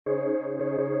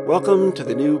Welcome to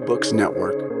the New Books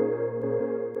Network.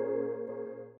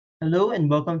 Hello and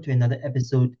welcome to another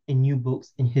episode in New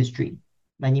Books in History.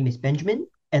 My name is Benjamin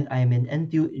and I am an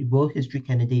MPhil World History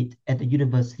candidate at the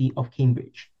University of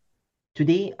Cambridge.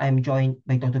 Today I am joined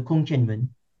by Dr. Kong Chien Wen.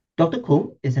 Dr.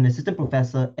 Kong is an assistant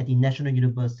professor at the National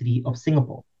University of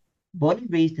Singapore. Born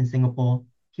and raised in Singapore,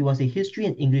 he was a history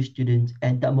and English student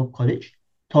at Dartmouth College,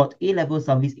 taught A-level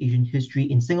Southeast Asian history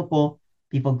in Singapore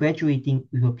before graduating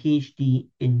with a PhD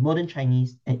in modern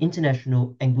Chinese and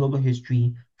international and global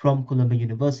history from Columbia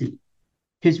University.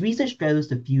 His research straddles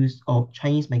the fields of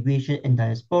Chinese migration and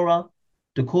diaspora,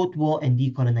 the Cold War and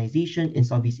decolonization in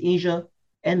Southeast Asia,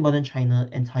 and modern China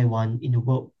and Taiwan in the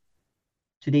world.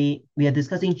 Today, we are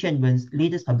discussing Chien Wen's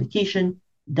latest publication,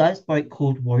 Diasporic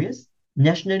Cold Warriors,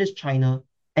 Nationalist China,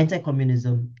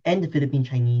 Anti-Communism, and the Philippine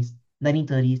Chinese,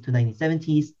 1930s to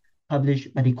 1970s,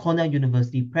 published by the Cornell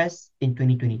University Press in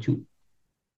 2022.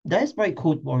 Diasporic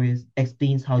Cold Warriors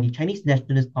explains how the Chinese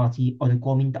Nationalist Party, or the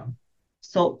Kuomintang,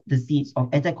 sowed the seeds of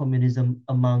anti-communism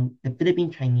among the Philippine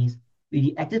Chinese with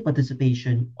the active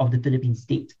participation of the Philippine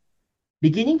state.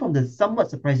 Beginning from the somewhat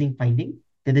surprising finding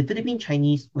that the Philippine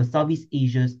Chinese were Southeast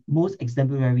Asia's most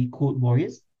exemplary Cold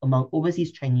Warriors among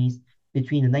overseas Chinese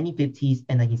between the 1950s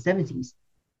and 1970s,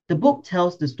 the book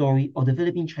tells the story of the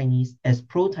Philippine Chinese as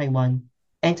pro-Taiwan,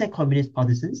 anti-communist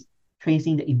partisans,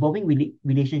 tracing the evolving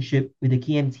relationship with the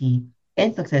KMT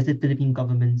and successive Philippine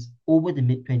governments over the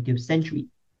mid-20th century.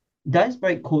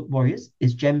 Diasporic Cold Warriors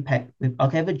is jam-packed with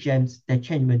archival gems that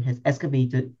Chien Wen has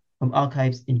excavated from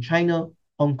archives in China,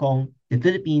 Hong Kong, the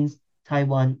Philippines,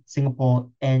 Taiwan, Singapore,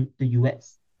 and the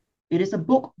US. It is a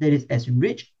book that is as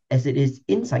rich as it is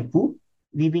insightful,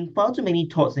 leaving far too many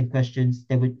thoughts and questions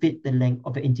that would fit the length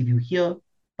of an interview here,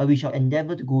 but we shall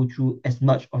endeavor to go through as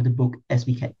much of the book as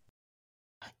we can.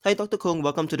 Hi, Dr. Kong.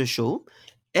 Welcome to the show.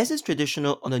 As is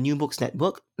traditional on the New Books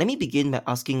Network, let me begin by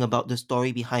asking about the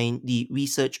story behind the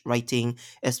research, writing,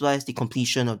 as well as the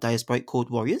completion of Diasporic Cold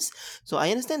Warriors. So I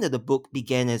understand that the book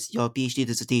began as your PhD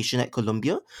dissertation at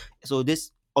Columbia. So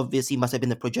this obviously must have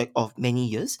been a project of many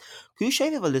years. Could you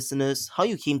share with our listeners how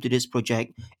you came to this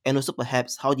project and also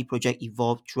perhaps how the project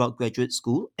evolved throughout graduate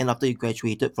school and after you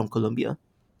graduated from Columbia?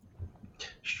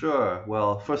 Sure.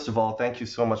 Well, first of all, thank you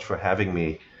so much for having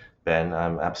me, Ben.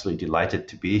 I'm absolutely delighted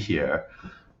to be here.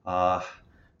 Uh,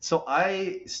 so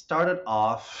I started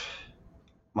off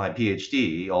my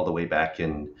PhD all the way back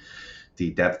in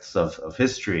the depths of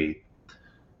history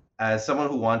as someone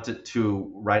who wanted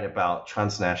to write about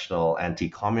transnational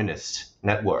anti-communist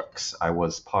networks. I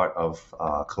was part of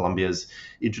Columbia's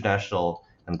International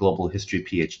and Global History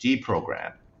PhD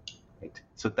program. Right?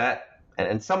 So that,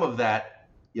 and some of that,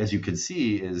 as you can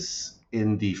see, is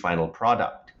in the final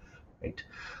product. Right?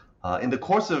 In the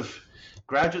course of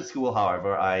graduate school,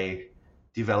 however, I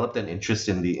developed an interest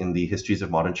in the histories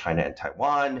of modern China and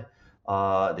Taiwan,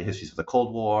 the histories of the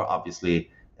Cold War,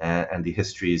 obviously, and the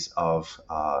histories of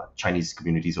Chinese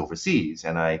communities overseas.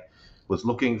 And I was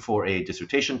looking for a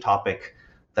dissertation topic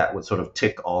that would sort of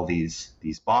tick all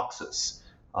these boxes.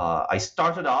 I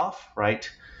started off, right,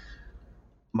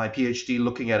 my PhD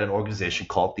looking at an organization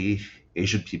called the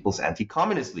Asian People's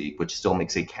Anti-Communist League, which still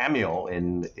makes a cameo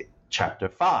in chapter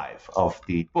 5 of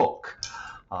the book.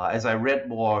 As I read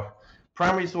more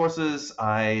primary sources,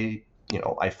 I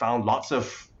found lots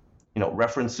of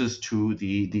references to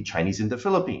the Chinese in the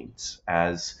Philippines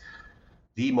as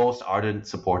the most ardent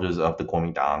supporters of the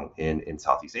Kuomintang in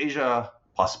Southeast Asia,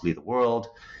 possibly the world.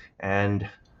 And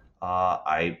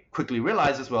I quickly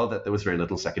realized as well that there was very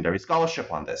little secondary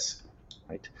scholarship on this.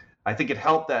 Right? I think it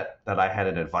helped that I had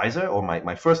an advisor, or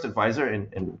my first advisor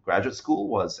in graduate school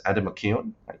was Adam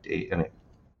McKeown, right?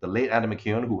 The late Adam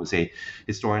McKeown, who was a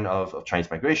historian of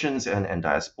Chinese migrations and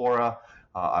diaspora.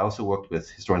 I also worked with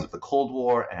historians of the Cold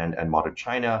War and modern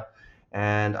China.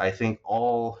 And I think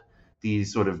all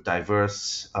these sort of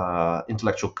diverse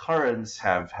intellectual currents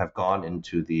have gone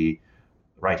into the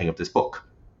writing of this book.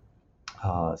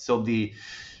 So the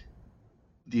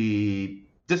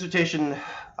dissertation,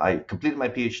 I completed my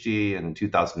PhD in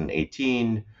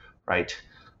 2018, right?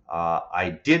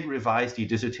 I did revise the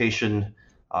dissertation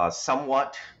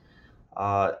somewhat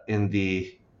in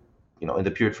the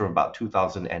period from about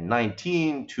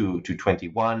 2019 to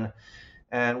 21.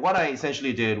 And what I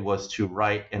essentially did was to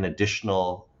write an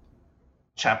additional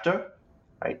chapter,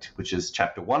 right, which is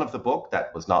chapter 1 of the book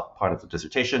that was not part of the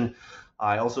dissertation.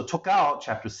 I also took out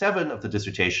chapter 7 of the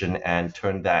dissertation and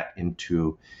turned that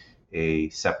into a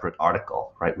separate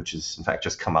article, right, which is in fact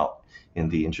just come out in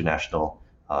the International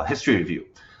History Review.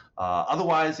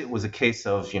 Otherwise, it was a case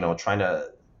of trying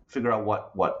to figure out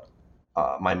what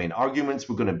my main arguments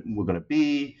were gonna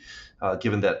be,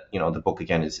 given that the book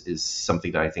again is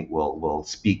something that I think will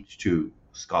speak to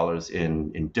scholars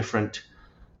in different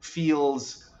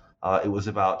fields. It was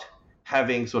about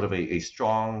having sort of a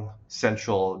strong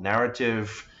central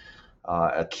narrative,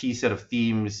 a key set of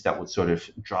themes that would sort of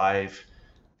drive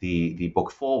the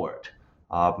book forward.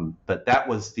 But that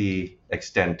was the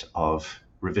extent of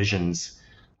revisions,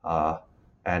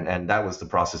 and that was the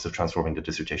process of transforming the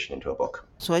dissertation into a book.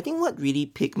 So I think what really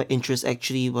piqued my interest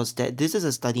actually was that this is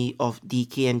a study of the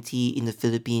KMT in the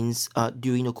Philippines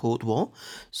during the Cold War.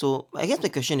 So I guess my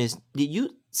question is, did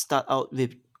you start out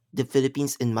with the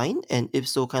Philippines in mind? And if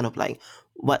so, kind of like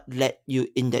what led you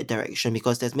in that direction?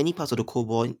 Because there's many parts of the Cold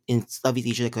War in Southeast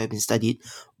Asia that could have been studied.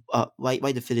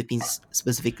 Why the Philippines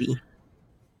specifically?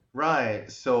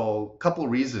 Right. So, a couple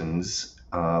reasons.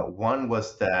 One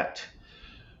was that,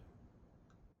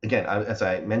 again, as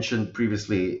I mentioned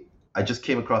previously, I just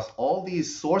came across all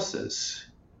these sources,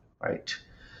 right?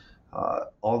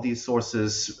 All these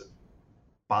sources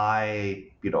by,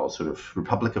 sort of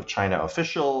Republic of China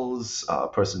officials,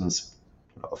 persons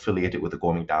affiliated with the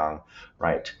Kuomintang,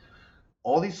 right?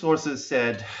 All these sources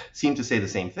seemed to say the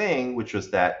same thing, which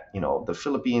was that, the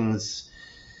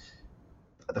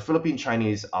Philippine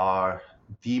Chinese are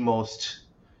the most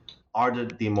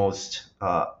ardent, the most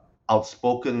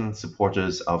outspoken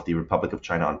supporters of the Republic of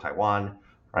China on Taiwan,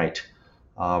 right?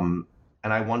 And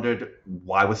I wondered,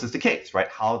 why was this the case, right?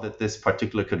 How did this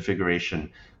particular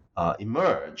configuration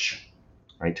emerge,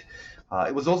 right?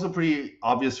 It was also pretty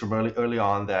obvious from early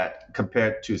on that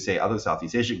compared to, say, other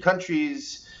Southeast Asian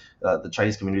countries, the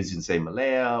Chinese communities in, say,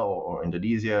 Malaya or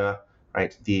Indonesia,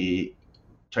 right? The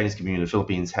Chinese community in the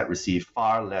Philippines had received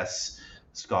far less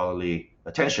scholarly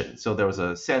attention. So there was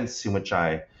a sense in which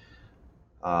I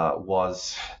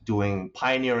was doing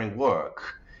pioneering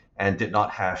work and did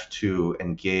not have to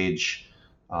engage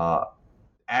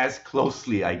as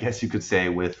closely, I guess you could say,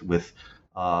 with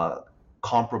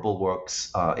comparable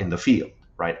works in the field,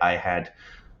 right? I had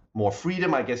more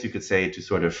freedom, I guess you could say, to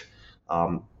sort of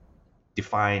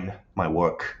define my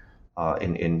work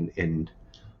in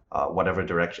whatever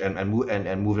direction and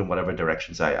move in whatever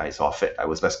directions I saw fit. I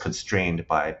was less constrained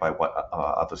by what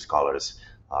other scholars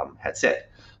had said,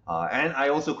 and I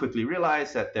also quickly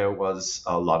realized that there was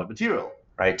a lot of material,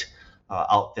 right,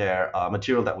 out there,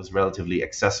 material that was relatively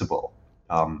accessible,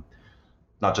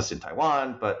 not just in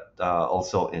Taiwan but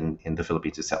also in the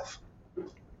Philippines itself.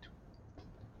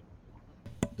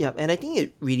 Yeah, and I think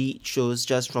it really shows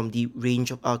just from the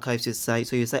range of archives you cite.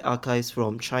 So you cite archives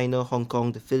from China, Hong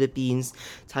Kong, the Philippines,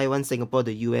 Taiwan, Singapore,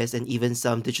 the US, and even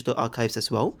some digital archives as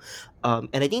well. And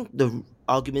I think the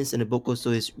arguments in the book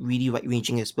also is really wide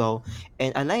ranging as well.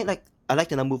 And I like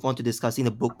to now move on to discussing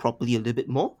the book properly a little bit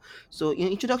more. So in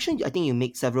introduction, I think you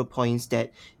make several points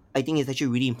that I think is actually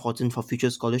really important for future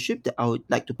scholarship that I would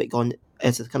like to pick on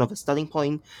as a kind of a starting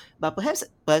point. But perhaps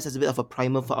as a bit of a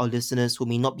primer for our listeners who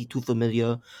may not be too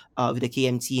familiar with the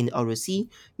KMT and the ROC,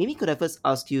 maybe could I first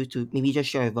ask you to maybe just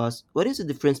share with us what is the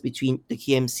difference between the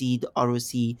KMC, the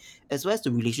ROC, as well as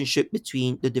the relationship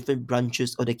between the different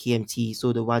branches of the KMT,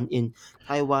 so the one in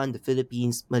Taiwan, the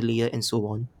Philippines, Malaya, and so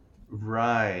on.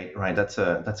 Right. That's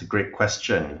a great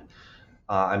question.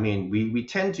 I mean, we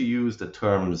tend to use the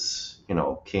terms,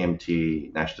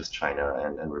 KMT, Nationalist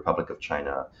China, and Republic of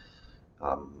China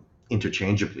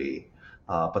interchangeably,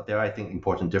 but there are, I think,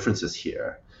 important differences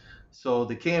here. So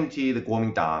the KMT, the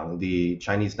Kuomintang, the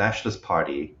Chinese Nationalist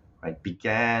Party, right,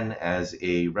 began as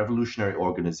a revolutionary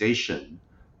organization,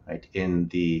 right, in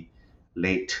the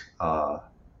late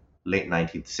late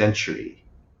 19th century,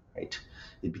 right.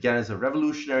 It began as a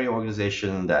revolutionary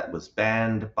organization that was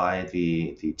banned by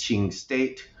the Qing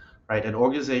state, right, an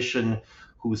organization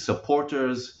whose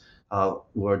supporters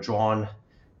were drawn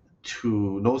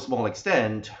to no small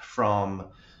extent from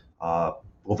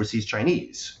overseas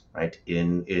Chinese, right,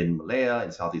 in Malaya,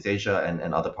 in Southeast Asia,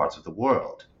 and other parts of the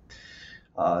world.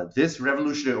 This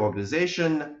revolutionary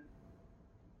organization,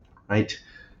 right,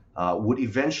 would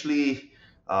eventually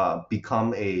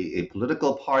become a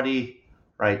political party,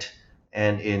 right,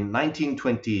 and in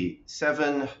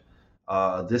 1927,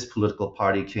 this political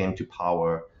party came to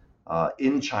power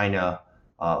in China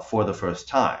for the first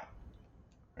time,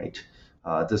 right?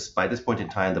 By this point in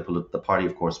time, the party,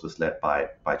 of course, was led by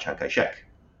Chiang Kai-shek,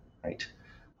 right?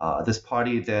 This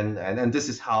party then, and this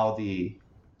is how the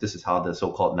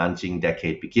so-called Nanjing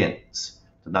Decade begins.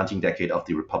 The Nanjing Decade of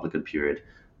the Republican period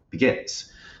begins.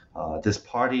 This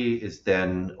party is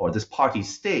then, or this party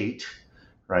state,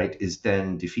 right, is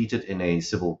then defeated in a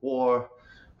civil war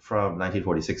from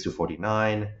 1946 to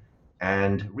 49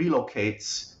 and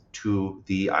relocates to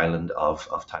the island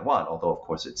of Taiwan, although, of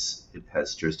course, it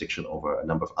has jurisdiction over a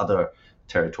number of other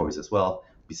territories as well,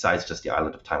 besides just the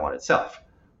island of Taiwan itself,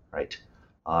 right?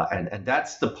 And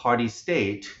that's the party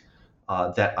state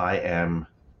that I am,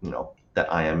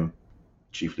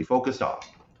 chiefly focused on,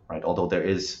 right? Although there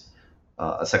is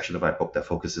a section of my book that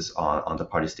focuses on the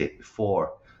party state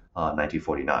before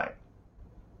 1949,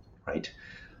 right?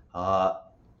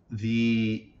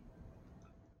 The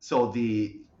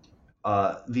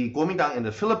Kuomintang in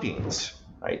the Philippines,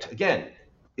 right? Again,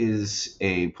 is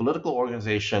a political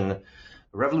organization, a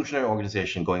revolutionary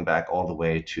organization going back all the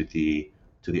way to the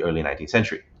early 19th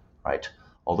century, right?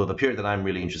 Although the period that I'm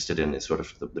really interested in is sort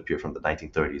of the period from the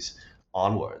 1930s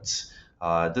onwards.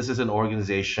 This is an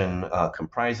organization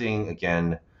comprising,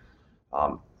 again,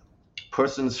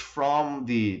 persons from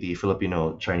the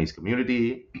Filipino Chinese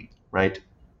community, right?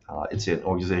 It's an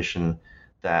organization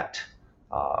that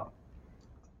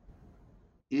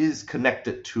is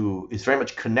very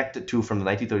much connected to, from the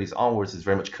 1930s onwards, is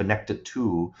very much connected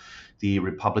to the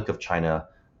Republic of China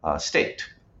state,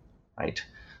 right?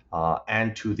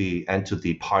 And to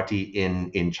the party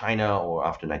in China, or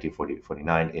after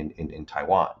 1949 in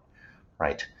Taiwan,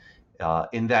 right?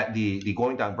 In that the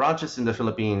Kuomintang branches in the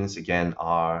Philippines, again,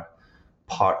 are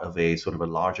part of a sort of a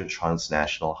larger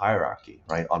transnational hierarchy,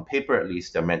 right? On paper, at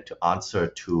least, they're meant to answer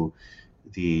to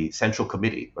the Central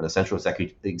Committee, or the Central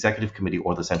Executive Committee,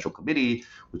 or the Central Committee,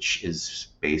 which is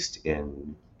based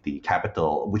in the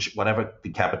capital, whatever the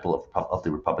capital of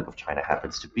the Republic of China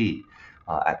happens to be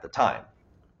at the time,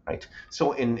 right?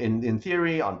 So in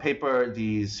theory, on paper,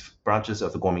 these branches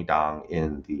of the Kuomintang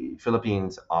in the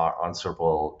Philippines are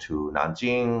answerable to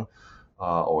Nanjing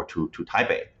or to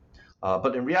Taipei.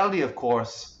 But in reality, of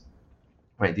course,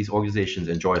 right, these organizations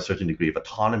enjoy a certain degree of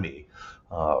autonomy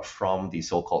from the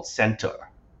so-called center,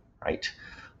 right?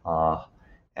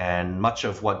 And much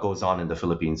of what goes on in the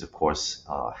Philippines, of course,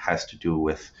 has to do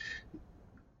with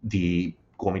the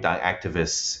Kuomintang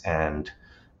activists and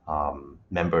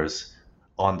members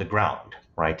on the ground,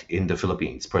 right, in the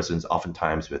Philippines, persons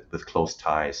oftentimes with close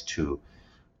ties to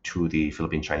the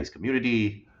Philippine Chinese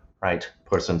community, right?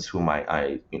 Persons whom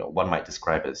one might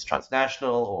describe as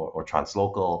transnational or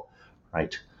translocal,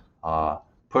 right?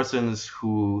 Persons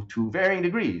who, to varying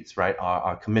degrees, right,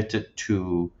 are committed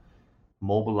to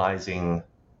mobilizing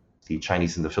the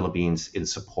Chinese in the Philippines in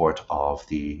support of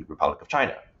the Republic of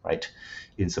China, right?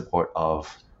 In support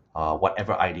of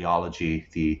whatever ideology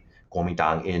the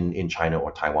Kuomintang in China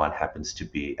or Taiwan happens to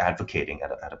be advocating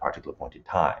at a particular point in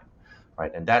time,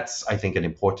 right? And that's, I think, an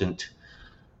important,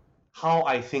 how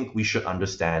I think we should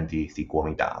understand the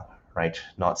Kuomintang, right?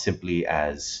 Not simply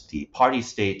as the party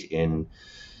state in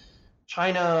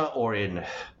China or in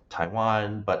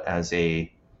Taiwan, but as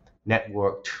a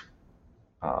networked,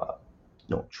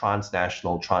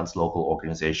 transnational, translocal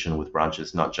organization with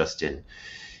branches not just in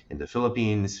the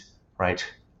Philippines, right,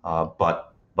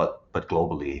 but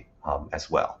globally as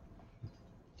well.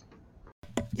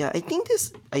 Yeah, I think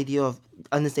this idea of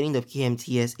understanding the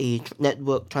KMT as a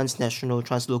network, transnational,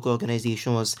 translocal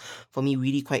organization was, for me,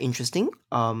 really quite interesting.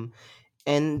 And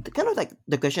kind of like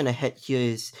the question I had here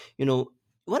is,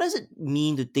 what does it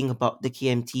mean to think about the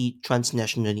KMT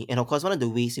transnationally? And of course, one of the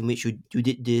ways in which you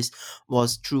did this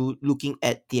was through looking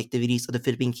at the activities of the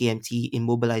Philippine KMT in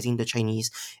mobilizing the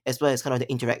Chinese, as well as kind of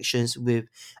the interactions with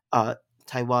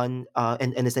Taiwan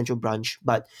and the Central Branch.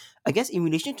 But I guess in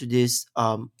relation to this,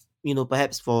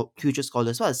 perhaps for future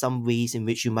scholars, what are some ways in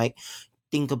which you might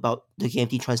think about the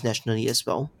KMT transnationally as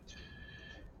well?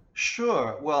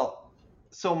 Sure. Well,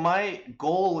 so my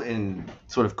goal in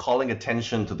sort of calling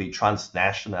attention to the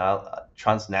transnational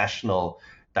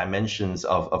dimensions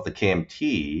of the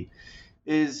KMT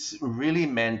is really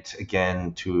meant,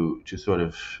 again, to sort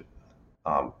of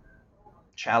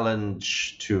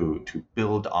challenge, to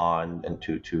build on, and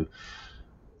to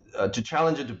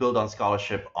challenge and to build on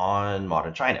scholarship on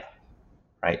modern China,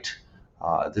 right?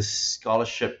 This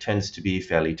scholarship tends to be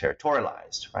fairly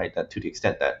territorialized, right? That to the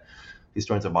extent that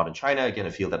historians of modern China, again,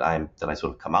 a field that I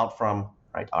sort of come out from,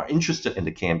 right, are interested in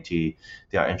the KMT.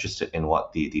 They are interested in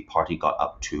what the party got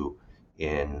up to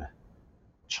in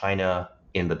China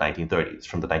in the 1930s,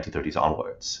 from the 1930s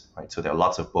onwards, right? So there are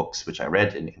lots of books which I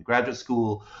read in graduate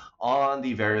school on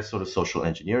the various sort of social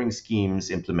engineering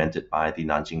schemes implemented by the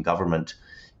Nanjing government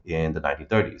in the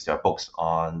 1930s. There are books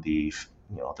on the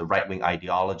right-wing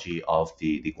ideology of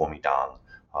the Kuomintang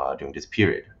during this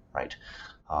period, right?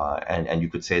 And you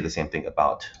could say the same thing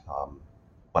about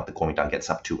what the Kuomintang gets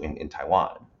up to in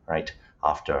Taiwan, right,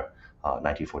 after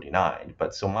 1949.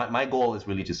 But so my goal is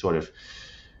really to sort of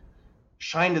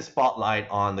shine the spotlight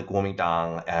on the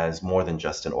Kuomintang as more than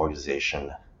just an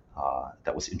organization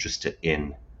that was interested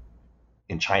in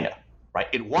China,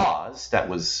 right? That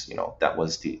was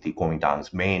the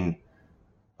Kuomintang's main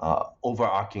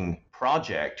overarching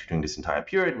project during this entire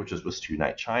period, which was to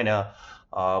unite China.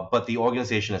 But the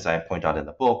organization, as I point out in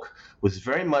the book, was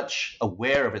very much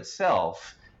aware of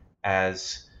itself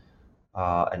as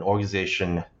an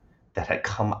organization that had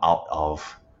come out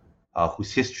of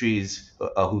whose history is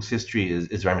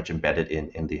very much embedded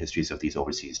in the histories of these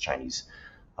overseas Chinese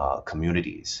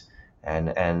communities,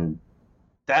 and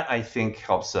that I think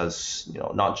helps us,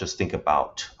 not just think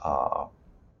about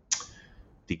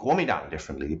the Kuomintang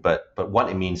differently, but what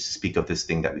it means to speak of this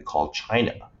thing that we call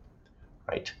China,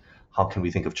 right? How can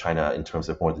we think of China in terms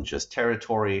of more than just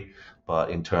territory,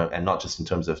 and not just in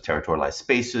terms of territorialized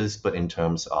spaces, but in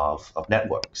terms of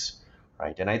networks,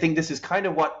 right? And I think this is kind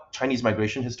of what Chinese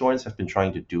migration historians have been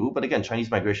trying to do. But again,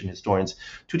 Chinese migration historians,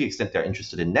 to the extent they're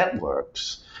interested in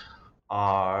networks,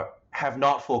 have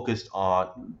not focused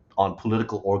on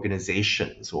political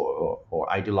organizations or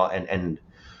ideology and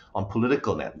on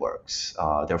political networks.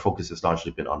 Their focus has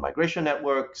largely been on migration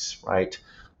networks, right?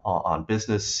 On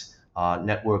business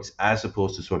networks, as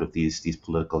opposed to sort of these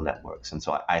political networks. And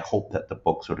so I hope that the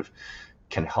book sort of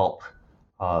can help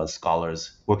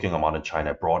scholars working on modern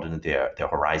China broaden their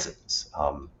horizons.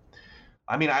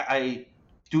 I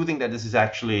do think that this is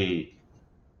actually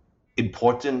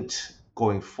important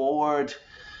going forward,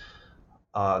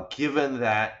 given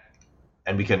that,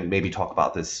 and we can maybe talk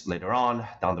about this later on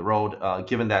down the road,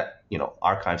 given that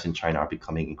archives in China are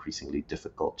becoming increasingly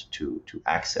difficult to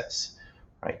access,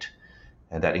 right?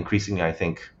 And that increasingly, I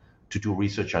think, to do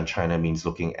research on China means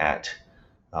looking at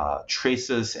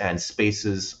traces and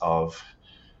spaces of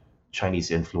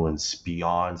Chinese influence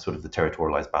beyond sort of the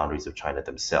territorialized boundaries of China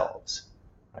themselves,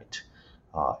 right?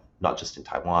 Not just in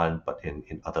Taiwan, but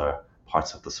in other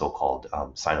parts of the so-called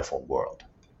Sinophone world.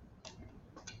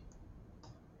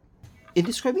 In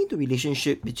describing the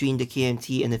relationship between the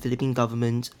KMT and the Philippine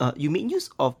government, you made use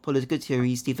of political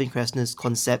theory Stephen Krasner's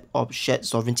concept of shared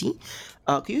sovereignty.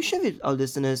 Could you share with our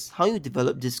listeners how you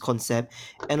developed this concept,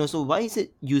 and also why is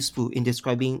it useful in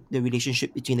describing the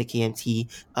relationship between the KMT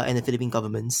and the Philippine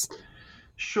governments?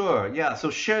 Sure. Yeah. So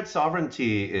shared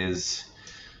sovereignty is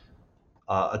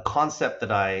a concept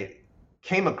that I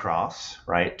came across,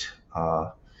 right,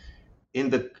 in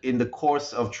the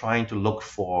course of trying to look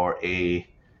for a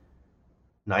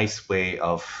nice way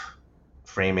of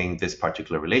framing this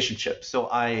particular relationship. So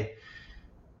I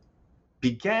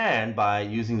began by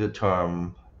framing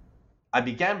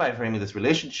this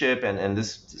relationship, and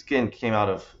this again came out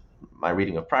of my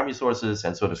reading of primary sources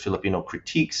and sort of Filipino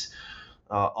critiques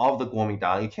of the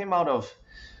Kuomintang. It came out of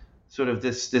sort of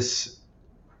this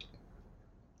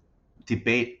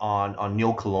debate on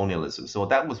neocolonialism. So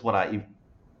that was what I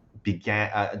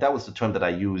began. That was the term that I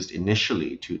used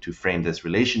initially to frame this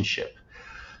relationship.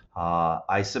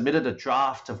 I submitted a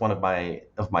draft of my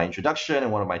introduction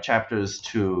and one of my chapters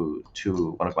to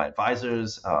one of my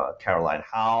advisors, Caroline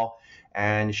Howe,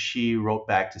 and she wrote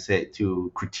back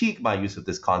to critique my use of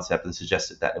this concept and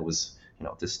suggested that it was,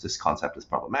 this concept is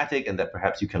problematic and that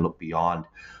perhaps you can look beyond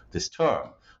this term.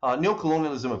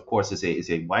 Neocolonialism, of course, is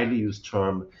a widely used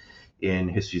term in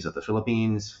histories of the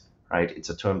Philippines, right? It's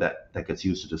a term that gets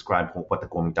used to describe what the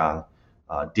Kuomintang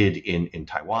did in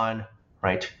Taiwan,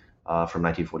 right? From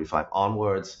 1945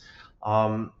 onwards.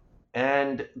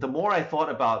 And the more I thought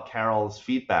about Carol's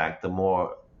feedback, the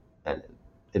more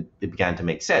it began to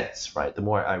make sense, right? The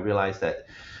more I realized that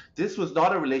this was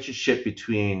not a relationship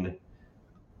between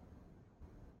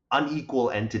unequal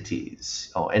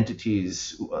entities or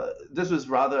entities. This was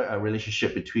rather a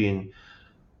relationship between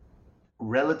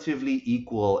relatively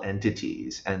equal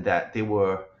entities, and that they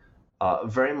were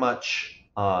very much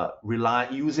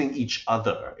using each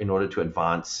other in order to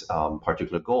advance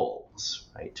particular goals,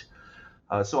 right?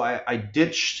 So I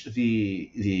ditched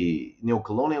the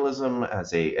neocolonialism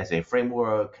as a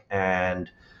framework,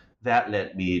 and that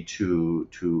led me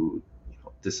to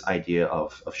this idea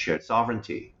of shared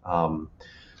sovereignty. The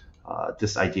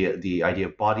idea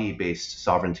of body-based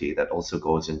sovereignty that also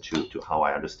goes into how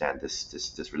I understand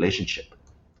this relationship,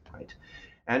 right?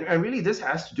 And really, this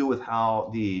has to do with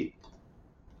how the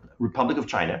Republic of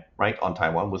China, right, on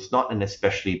Taiwan was not an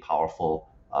especially powerful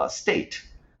state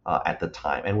at the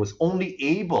time, and was only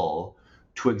able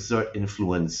to exert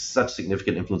such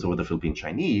significant influence over the Philippine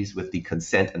Chinese with the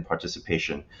consent and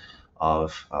participation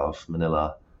of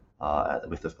Manila,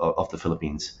 of the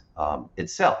Philippines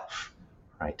itself,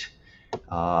 right?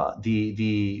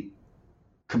 The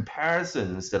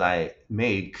comparisons that I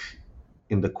make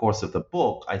in the course of the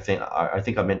book, I think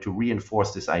are meant to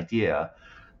reinforce this idea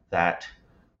that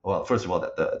well, first of all,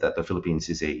 that the Philippines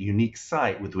is a unique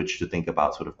site with which to think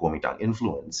about sort of Kuomintang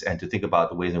influence, and to think about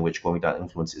the ways in which Kuomintang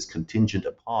influence is contingent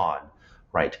upon,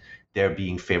 right, there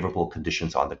being favorable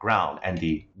conditions on the ground, and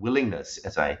the willingness,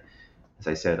 as I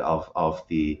said, of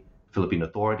the Philippine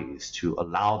authorities to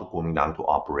allow the Kuomintang to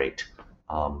operate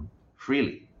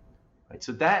freely. Right?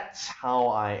 So that's how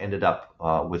I ended up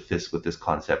with this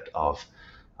concept of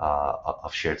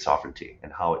shared sovereignty,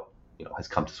 and how it has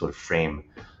come to sort of frame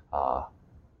uh,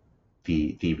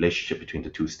 the relationship between the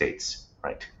two states,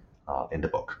 right, in the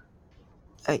book.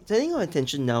 Alright, turning our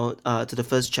attention now to the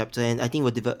first chapter, and I think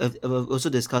we'll also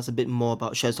discuss a bit more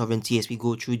about shared sovereignty as we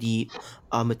go through the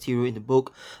material in the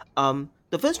book.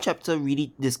 The first chapter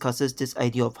really discusses this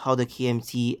idea of how the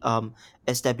KMT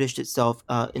established itself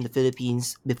in the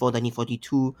Philippines before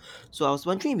 1942. So I was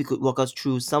wondering if you could walk us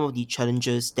through some of the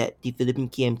challenges that the Philippine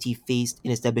KMT faced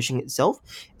in establishing itself,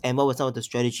 and what were some of the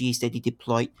strategies that they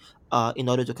deployed in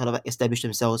order to kind of like establish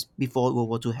themselves before World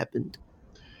War II happened.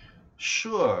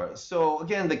 Sure. So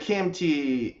again, the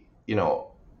KMT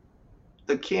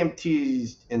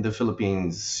in the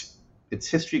Philippines, its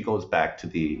history goes back to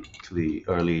the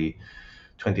early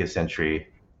 20th century,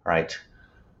 right?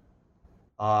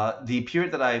 The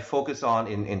period that I focus on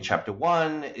in chapter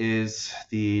one is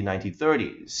the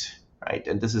 1930s, right?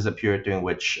 And this is a period during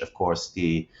which, of course,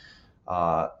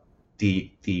 uh,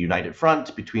 the united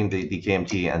front between the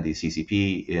KMT and the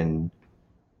CCP in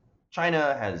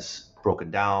China has broken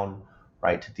down,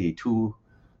 right? The two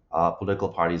political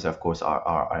parties, of course,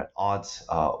 are at odds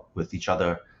with each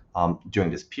other during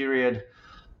this period.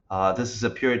 This is a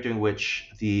period during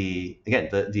which the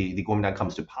Kuomintang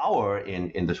comes to power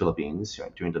in the Philippines,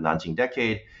 right, during the Nanjing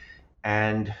decade,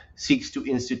 and seeks to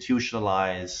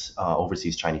institutionalize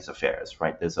overseas Chinese affairs.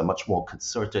 Right, there's a much more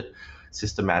concerted,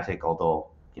 systematic, although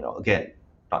again,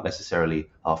 not necessarily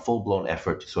a full-blown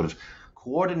effort to sort of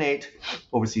coordinate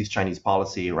overseas Chinese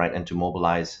policy, right, and to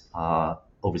mobilize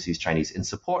overseas Chinese in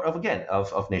support of, again,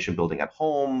 of nation building at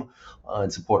home, in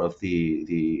support of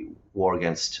the war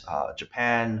against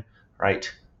Japan,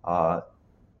 right?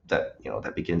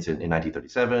 That begins in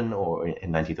 1937 or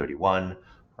in 1931,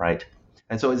 right?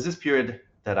 And so it's this period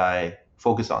that I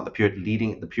focus on, the period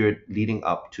leading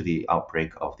up to the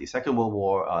outbreak of the Second World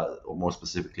War, or more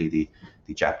specifically the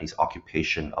Japanese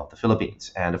occupation of the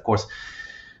Philippines. And of course,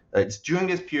 it's during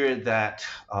this period that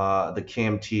the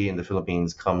KMT in the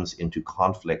Philippines comes into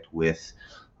conflict with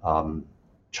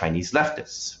Chinese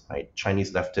leftists, right?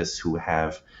 Chinese leftists who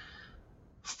have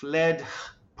fled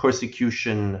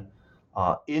persecution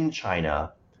in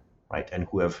China, right, and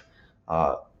who have,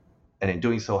 and in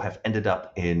doing so, have ended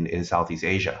up in Southeast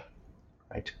Asia,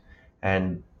 right?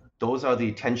 And those are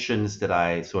the tensions that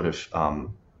I sort of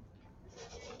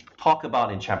talk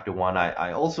about in chapter one.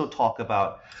 I also talk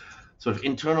about sort of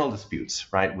internal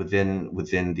disputes, right, within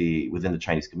the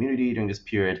Chinese community during this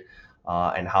period,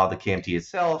 and how the KMT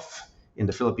itself in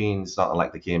the Philippines, not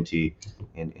unlike the KMT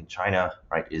in China,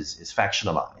 right, is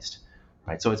factionalized,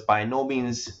 right. So it's by no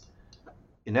means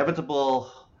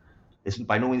inevitable. It's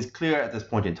by no means clear at this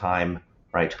point in time,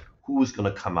 right, who's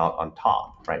going to come out on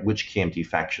top, right, which KMT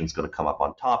faction is going to come up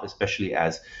on top, especially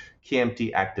as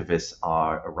KMT activists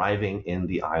are arriving in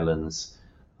the islands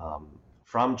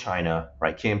from China,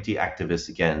 right? KMT activists,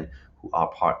 again, who are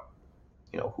part,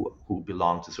 who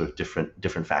belong to sort of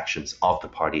different factions of the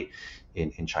party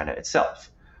in China itself,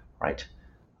 right?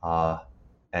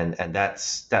 And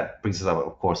that brings us up,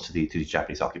 of course, to the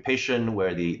Japanese occupation,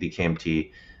 where the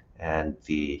KMT and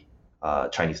the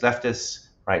Chinese leftists,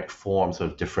 right, form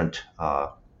sort of different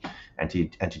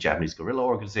anti-Japanese guerrilla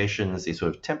organizations. They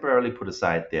sort of temporarily put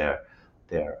aside their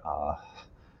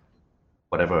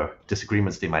whatever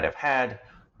disagreements they might have had,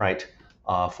 right,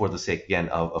 for the sake, again,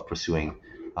 of pursuing,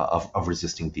 of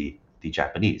resisting the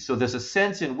Japanese. So there's a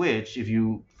sense in which, if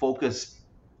you focus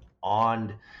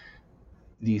on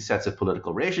these sets of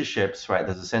political relationships, right,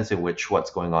 there's a sense in which what's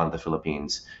going on in the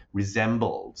Philippines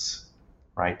resembles,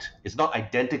 right, it's not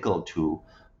identical to,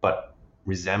 but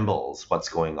resembles what's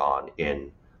going on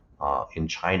in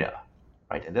China,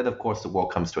 right? And then, of course, the war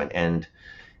comes to an end,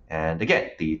 and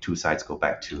again, the two sides go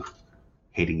back to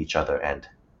hating each other and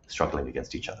struggling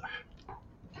against each other.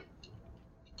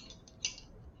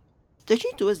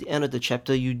 Actually, towards the end of the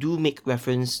chapter, you do make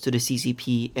reference to the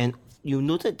CCP, and you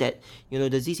noted that the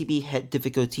CCP had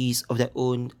difficulties of their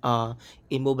own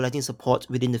in mobilizing support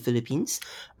within the Philippines,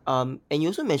 and you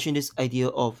also mentioned this idea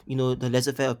of the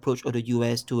laissez-faire approach of the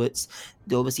US towards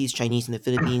the overseas Chinese in the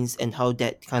Philippines, and how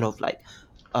that kind of like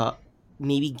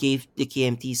maybe gave the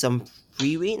KMT some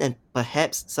free reign and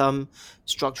perhaps some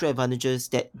structural advantages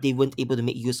that they weren't able to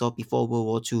make use of before World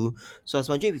War II. So I was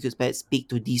wondering if you could perhaps speak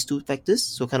to these two factors.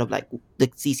 So kind of like the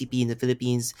CCP in the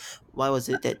Philippines, why was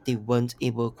it that they weren't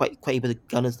quite able to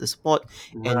garner the support,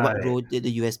 and what Right. role did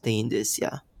the US play in this?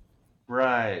 Yeah.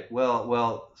 Right.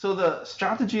 Well. So the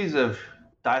strategies of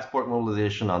diasporic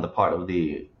mobilization on the part of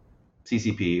the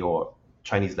CCP or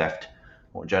Chinese left,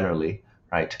 more generally,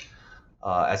 right,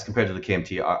 as compared to the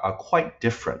KMT, are quite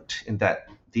different in that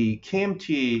the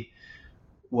KMT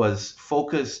was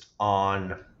focused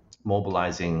on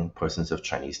mobilizing persons of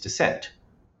Chinese descent,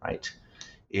 right,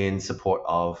 in support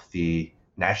of the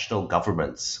national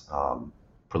government's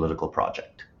political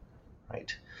project,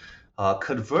 right.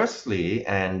 Conversely,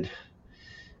 and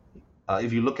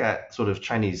if you look at sort of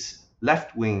Chinese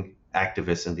left wing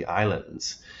activists in the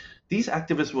islands, these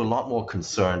activists were a lot more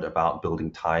concerned about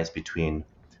building ties between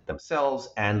themselves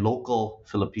and local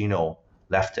Filipino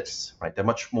leftists. Right, they're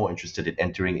much more interested in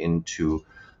entering into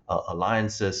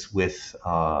alliances with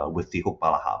the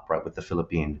Hukbalahap, right, with the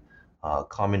Philippine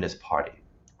Communist Party.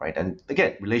 Right, and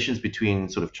again, relations between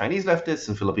sort of Chinese leftists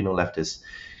and Filipino leftists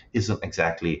isn't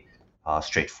exactly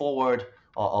straightforward.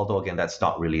 Although again, that's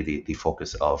not really the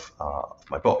focus of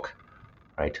my book,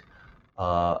 right?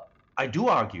 Uh, I do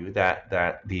argue that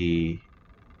the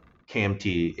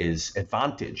KMT is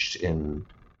advantaged in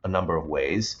a number of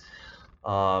ways.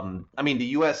 I mean, the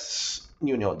U.S.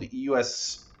 The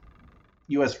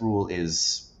U.S. rule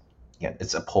is, yeah,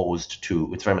 it's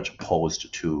very much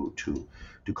opposed to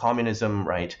communism,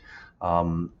 right?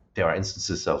 There are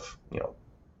instances of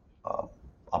uh,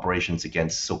 operations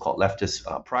against so-called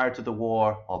leftists prior to the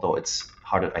war, although it's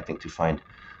harder, I think, to find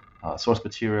source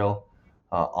material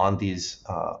on these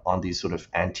sort of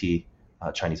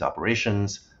anti-Chinese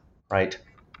operations, right?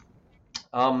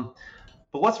 Um,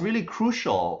 but what's really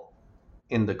crucial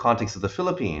in the context of the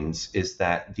Philippines is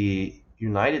that the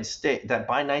United States, that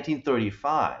by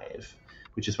 1935,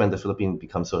 which is when the Philippines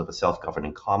becomes sort of a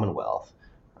self-governing commonwealth,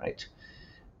 right?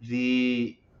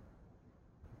 The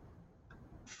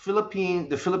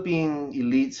the Philippine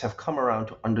elites have come around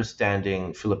to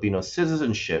understanding Filipino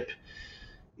citizenship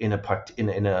in a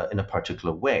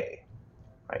particular way,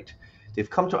 right? They've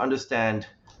come to understand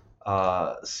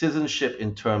citizenship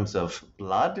in terms of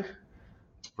blood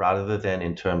rather than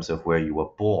in terms of where you were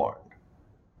born,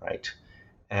 right?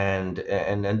 And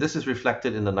this is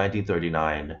reflected in the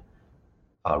 1939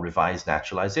 revised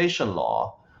naturalization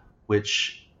law,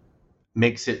 which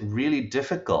makes it really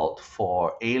difficult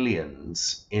for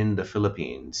aliens in the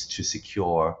Philippines to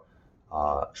secure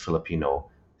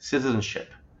Filipino citizenship,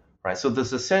 right? So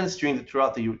there's a sense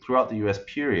throughout the U.S.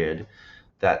 period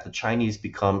that the Chinese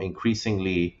come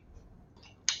increasingly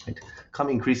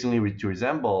to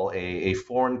resemble a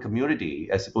foreign community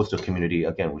as opposed to a community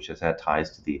again which has had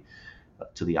ties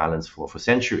to the islands for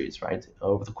centuries, right?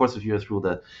 Over the course of U.S. rule,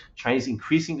 the Chinese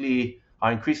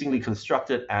are increasingly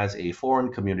constructed as a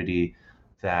foreign community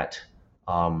that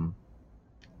um,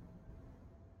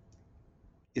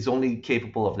 is only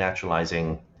capable of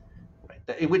naturalizing,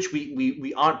 right? In which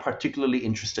we aren't particularly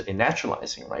interested in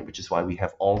naturalizing, right? Which is why we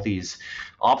have all these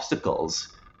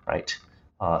obstacles, right,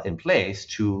 in place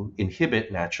to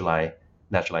inhibit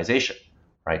naturalization,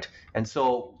 right? And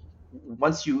so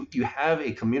once you have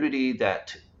a community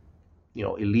that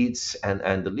elites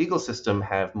and the legal system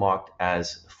have marked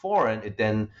as foreign, it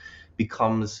then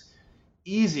becomes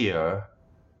easier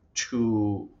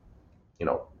to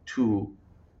to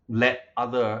let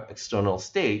other external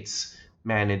states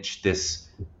manage this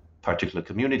particular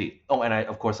community. Oh, and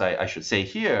of course I should say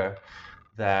here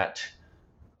that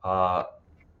uh,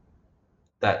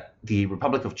 that the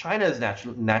Republic of China's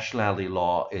nationality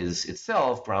law is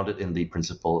itself grounded in the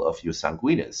principle of jus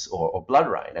sanguinis, or blood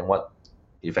right. And what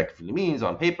it effectively means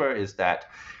on paper is that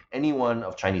anyone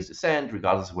of Chinese descent,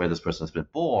 regardless of where this person has been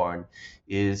born,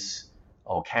 is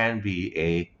or can be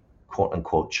a quote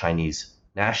unquote Chinese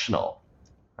national,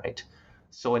 right?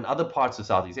 So in other parts of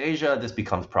Southeast Asia, this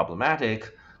becomes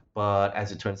problematic. But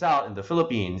as it turns out, in the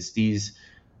Philippines, these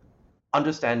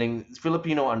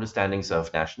Filipino understandings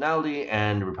of nationality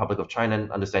and the Republic of China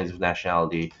understandings of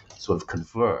nationality sort of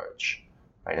converge,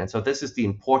 right? And so this is the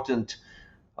important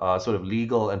sort of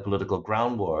legal and political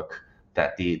groundwork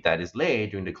that is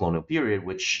laid during the colonial period,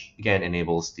 which again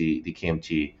enables the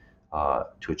KMT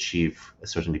to achieve a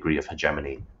certain degree of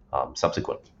hegemony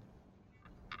subsequently.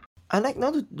 I'd like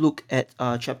now to look at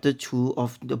chapter 2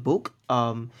 of the book.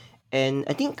 And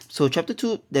I think so. Chapter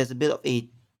 2, there's a bit of a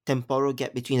temporal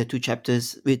gap between the two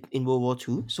chapters in World War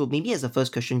II. So maybe as a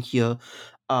first question here,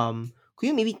 Could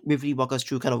you maybe briefly walk us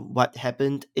through kind of what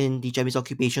happened in the Japanese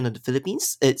occupation of the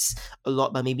Philippines? It's a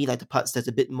lot, but maybe like the parts that's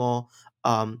a bit more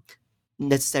um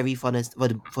necessary for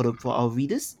our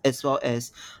readers, as well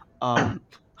as um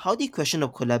how the question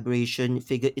of collaboration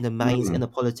figured in the minds and the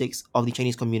politics of the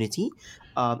Chinese community in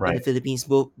the Right. Philippines,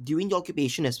 both during the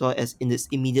occupation as well as in this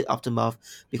immediate aftermath.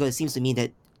 Because it seems to me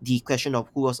that the question of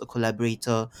who was a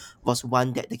collaborator was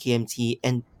one that the KMT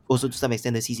and also to some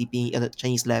extent the CCP and the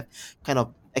Chinese left kind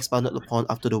of expounded upon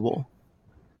after the war.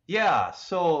 Yeah.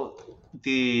 So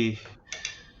the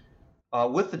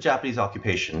with the Japanese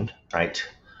occupation, right?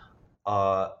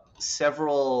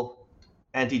 Several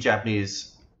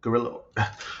anti-Japanese guerrilla,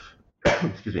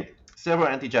 excuse me, several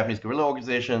anti-Japanese guerrilla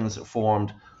organizations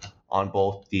formed on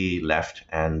both the left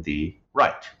and the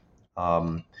right.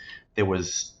 There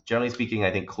was, generally speaking,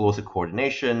 I think, closer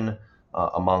coordination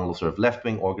among sort of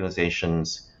left-wing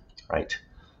organizations, right?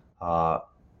 Uh,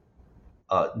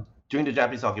 uh, During the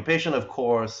Japanese occupation, of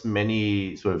course,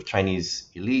 many sort of Chinese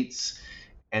elites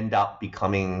end up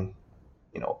becoming,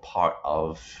 part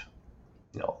of,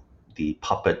 the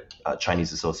puppet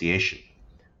Chinese Association,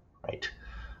 right?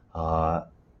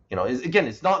 Again,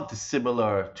 it's not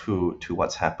dissimilar to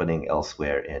what's happening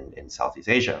elsewhere in Southeast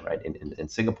Asia, right? In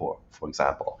Singapore, for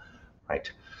example,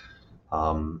 right?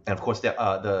 And of course,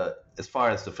 as far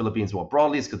as the Philippines more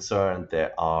broadly is concerned,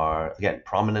 there are again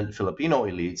prominent Filipino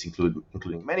elites,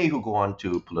 including many who go on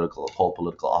to hold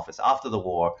political office after the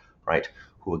war, right?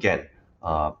 Who again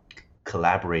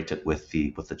collaborated with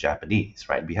the Japanese,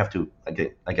 right? We have to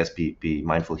again, I guess, be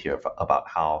mindful here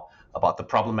about the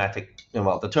problematic,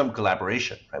 the term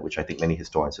collaboration, right? Which I think many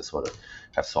historians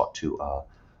have sought to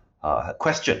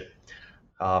question.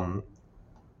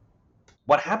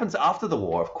 What happens after the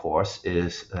war, of course,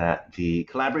 is that the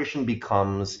collaboration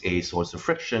becomes a source of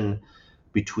friction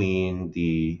between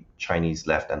the Chinese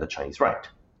left and the Chinese right,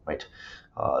 right?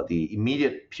 The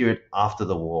immediate period after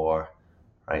the war,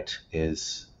 right,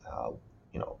 is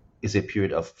a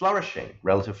period of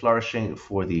relative flourishing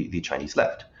for the Chinese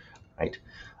left, right?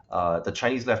 The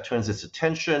Chinese left turns its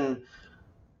attention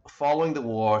following the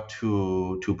war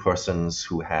to persons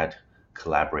who had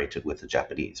collaborated with the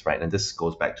Japanese, right? And this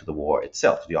goes back to the war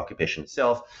itself, to the occupation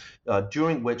itself,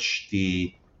 during which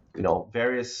the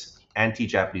various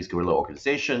anti-Japanese guerrilla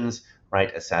organizations, right,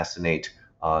 assassinate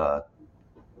the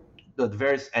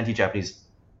various anti-Japanese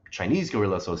Chinese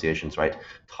guerrilla associations, right,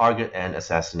 target and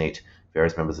assassinate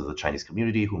various members of the Chinese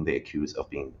community whom they accuse of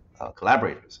being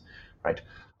collaborators, right?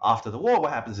 After the war,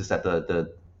 what happens is that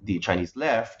the Chinese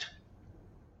left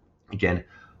again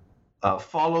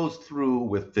follows through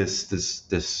with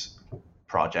this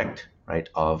project, right,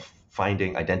 of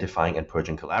finding, identifying, and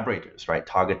purging collaborators, right,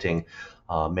 targeting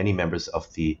many members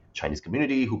of the Chinese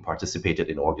community who participated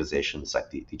in organizations like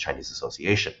the Chinese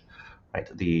Association, right.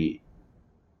 The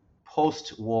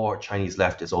post-war Chinese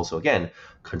left is also again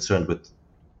concerned with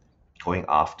going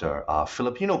after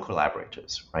Filipino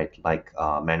collaborators, right, like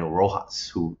Manuel Rojas,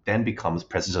 who then becomes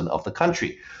president of the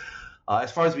country.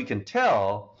 As far as we can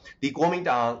tell, the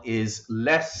Kuomintang is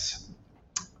less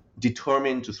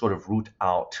determined to sort of root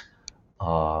out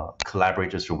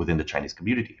collaborators from within the Chinese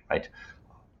community, right?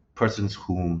 Persons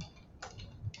whom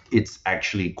it's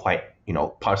actually quite,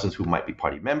 persons who might be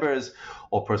party members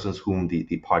or persons whom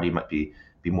the party might be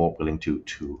more willing to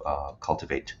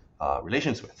cultivate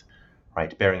relations with,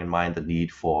 right? Bearing in mind the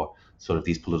need for sort of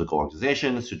these political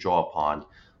organizations to draw upon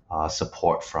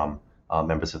support from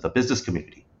members of the business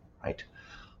community, right?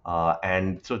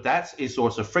 And so that's a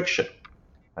source of friction,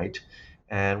 right?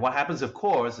 And what happens, of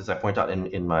course, as I point out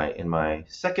in my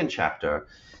second chapter,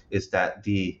 is that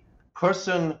the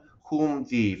person whom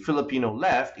the Filipino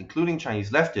left, including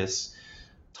Chinese leftists,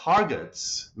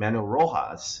 targets, Manuel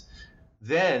Rojas,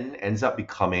 then ends up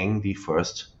becoming the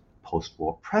first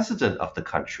post-war president of the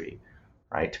country,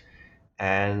 right?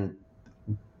 And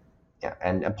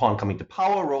upon coming to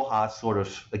power, Rojas sort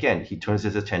of, again, he turns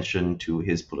his attention to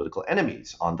his political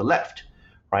enemies on the left,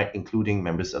 right, including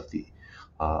members of the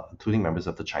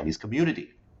Chinese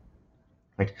community,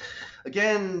 right?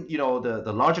 Again,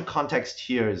 the larger context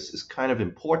here is kind of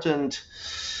important.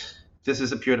 This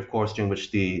is a period, of course, during which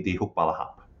the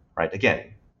Hukbalahap, right,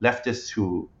 again, leftists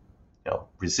who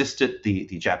resisted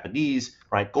the Japanese,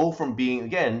 right, go from being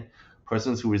again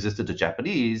persons who resisted the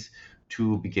Japanese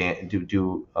to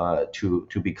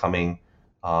becoming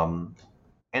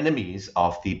enemies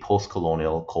of the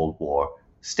post-colonial Cold War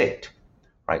state,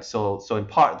 right? So in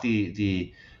part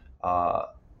the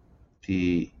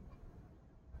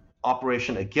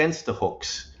operation against the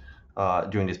Hooks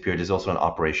during this period is also an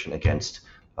operation against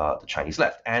the Chinese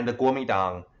left, and the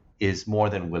Kuomintang is more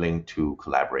than willing to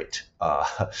collaborate,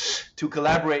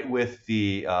 with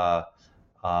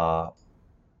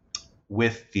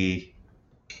the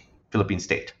Philippine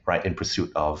state, right, in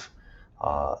pursuit of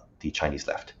the Chinese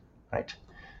left, right.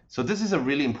 So this is a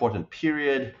really important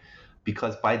period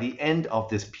because by the end of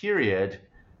this period,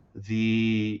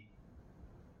 the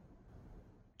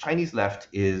Chinese left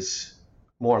is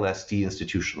more or less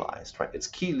deinstitutionalized, right? Its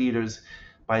key leaders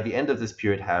by the end of this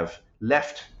period have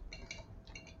left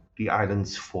the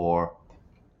islands for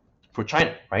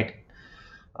China, right?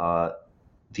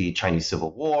 The Chinese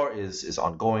Civil War is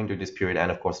ongoing during this period,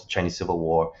 and of course, the Chinese Civil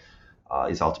War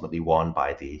is ultimately won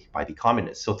by the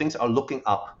communists. So things are looking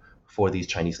up for these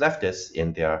Chinese leftists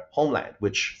in their homeland,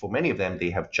 which for many of them they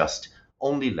have just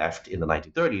only left in the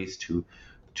 1930s to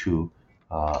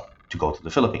go to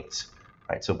the Philippines,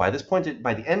 right? So by this point,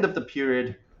 by the end of the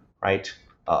period, right,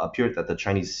 a period that the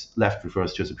Chinese left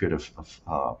refers to as a period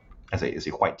of as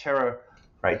a white terror,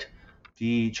 right?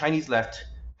 The Chinese left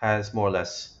has more or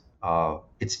less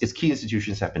its key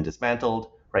institutions have been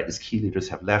dismantled, right? Its key leaders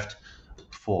have left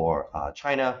for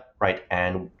China, right?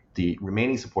 And the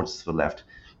remaining supporters of the left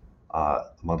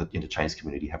in the Chinese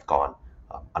community have gone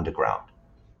underground.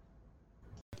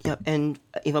 Yeah, and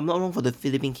if I'm not wrong, for the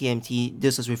Philippine KMT,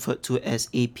 this was referred to as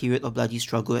a period of bloody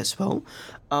struggle as well.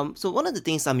 So one of the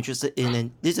things I'm interested in,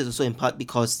 and this is also in part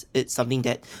because it's something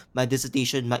that my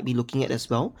dissertation might be looking at as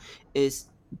well, is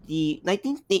the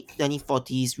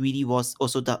 1940s really was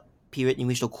also the period in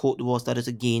which the Cold War started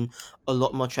to gain a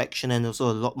lot more traction and also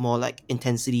a lot more like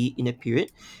intensity in the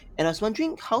period. And I was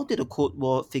wondering, how did the Cold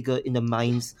War figure in the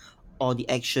minds or the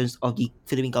actions of the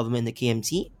Philippine government and the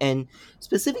KMT? And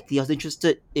specifically, I was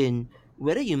interested in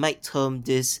whether you might term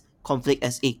this conflict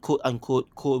as a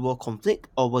quote-unquote Cold War conflict,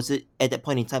 or was it at that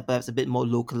point in time perhaps a bit more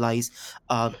localized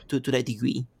to that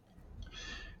degree?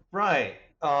 Right.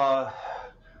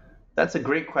 That's a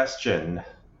great question.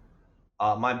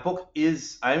 My book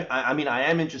is, I mean, I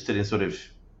am interested in sort of,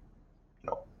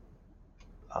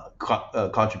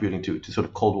 contributing to sort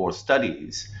of Cold War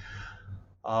studies.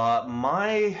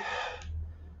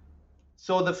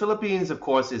 So the Philippines, of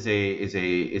course, is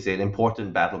an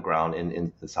important battleground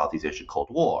in the Southeast Asian Cold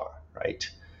War, right?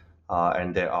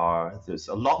 And there's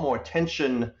a lot more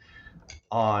attention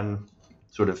on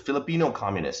sort of Filipino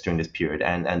communists during this period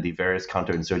and the various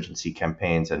counterinsurgency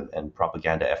campaigns and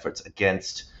propaganda efforts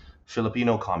against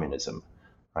Filipino communism,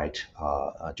 right?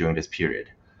 During this period,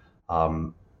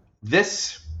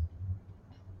 this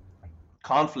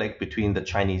conflict between the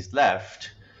Chinese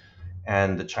left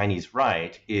and the Chinese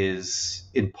right is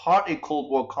in part a Cold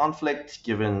War conflict,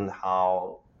 given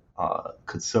how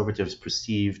conservatives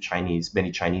perceive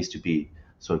many Chinese to be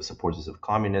sort of supporters of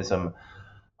communism.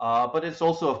 But it's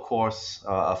also, of course,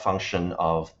 a function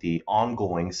of the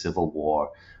ongoing civil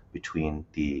war between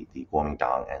the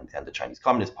Kuomintang and the Chinese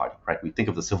Communist Party, right? We think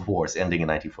of the civil war as ending in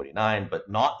 1949, but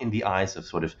not in the eyes of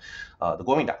sort of the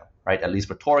Kuomintang, right? At least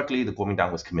rhetorically, the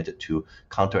Kuomintang was committed to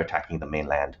counterattacking the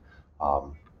mainland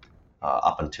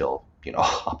up until the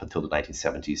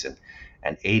 1970s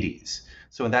and 80s.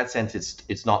 So in that sense,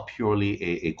 it's not purely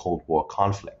a Cold War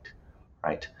conflict,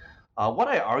 right? What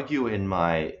I argue in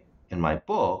my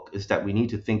book is that we need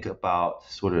to think about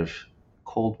sort of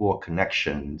Cold War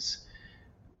connections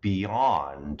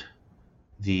beyond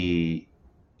the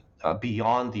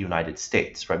United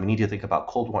States, right? We need to think about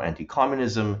Cold War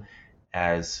anti-communism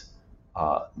as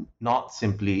not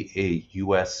simply a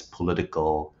U.S.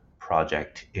 political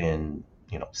project in,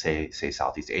 say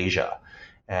Southeast Asia.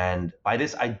 And by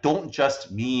this, I don't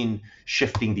just mean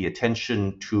shifting the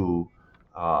attention to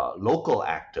local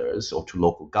actors or to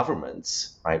local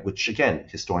governments, right? Which again,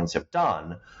 historians have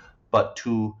done, but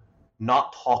to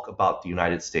not talk about the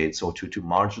United States or to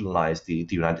marginalize the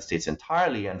United States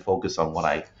entirely and focus on what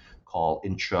I call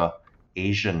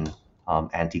intra-Asian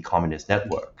anti-communist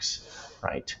networks,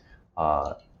 right?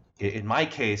 In my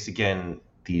case, again,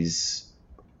 these,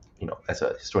 as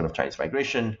a historian of Chinese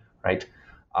migration, right,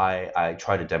 I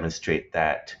try to demonstrate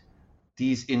that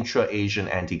these intra-Asian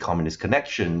anti-communist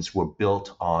connections were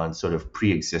built on sort of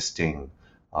pre-existing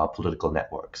political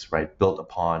networks, right? Built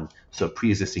upon sort of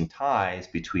pre-existing ties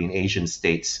between Asian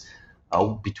states,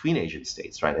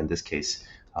 right? In this case,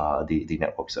 the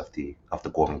networks of the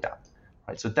Kuomintang,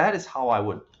 right? So that is how I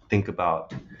would think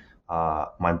about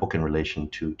my book in relation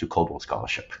to Cold War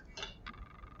scholarship.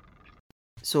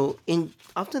 So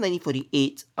after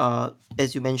 1948,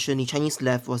 as you mentioned, the Chinese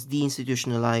left was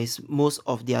deinstitutionalized. Most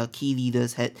of their key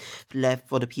leaders had left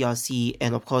for the PRC,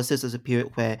 and of course, this was a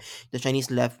period where the Chinese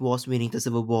left was winning the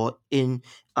civil war in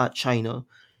China.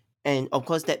 And of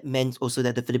course, that meant also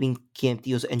that the Philippine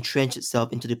KMT also entrenched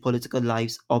itself into the political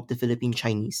lives of the Philippine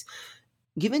Chinese.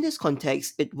 Given this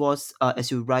context, it was,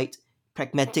 as you write,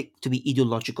 pragmatic to be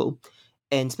ideological,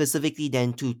 and specifically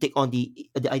then to take on the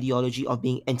ideology of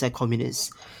being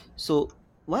anti-communist. So,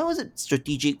 why was it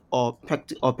strategic or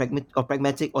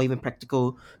pragmatic or even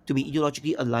practical to be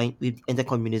ideologically aligned with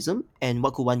anti-communism, and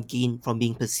what could one gain from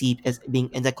being perceived as being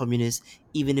anti-communist,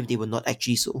 even if they were not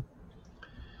actually so?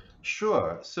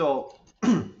 Sure. So,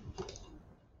 again,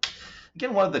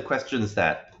 one of the questions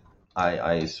that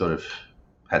I sort of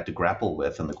had to grapple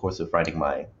with in the course of writing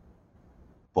my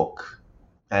book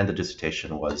and the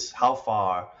dissertation was how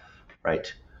far,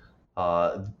 right,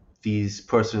 uh, these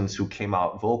persons who came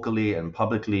out vocally and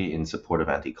publicly in support of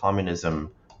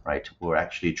anti-communism, right, were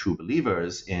actually true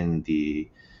believers in the,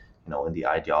 in the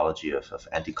ideology of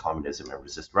anti-communism and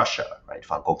resist Russia, right,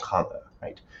 反共抗,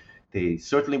 right. They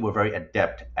certainly were very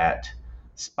adept at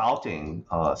spouting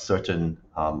certain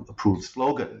approved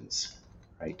slogans,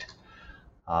 right.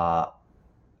 Uh,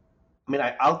 I mean,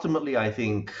 I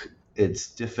think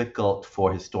it's difficult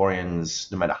for historians,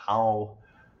 no matter how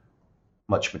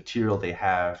much material they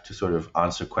have, to sort of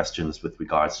answer questions with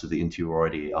regards to the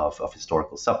interiority of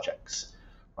historical subjects,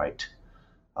 right?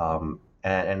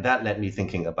 And that led me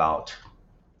thinking about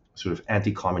sort of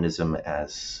anti-communism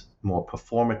as more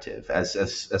performative, as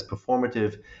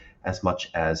performative as much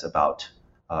as about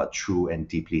true and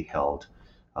deeply held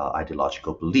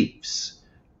ideological beliefs,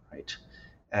 right?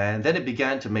 And then it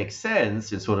began to make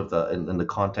sense in sort of in the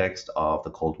context of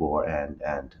the Cold War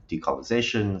and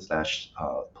decolonization slash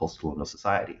post-colonial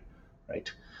society,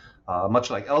 right? Much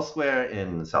like elsewhere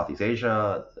in Southeast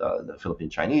Asia, the Philippine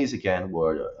Chinese again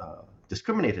were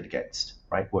discriminated against,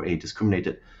 right? Were a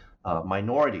discriminated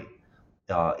minority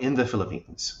in the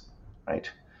Philippines,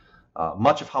 right?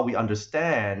 Much of how we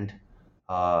understand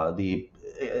the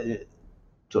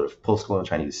sort of post-colonial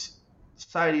Chinese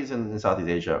societies in Southeast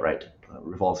Asia, right,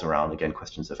 revolves around again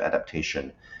questions of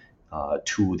adaptation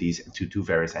to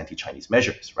various anti-Chinese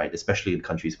measures, right, especially in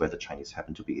countries where the Chinese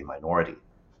happen to be a minority,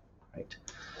 right.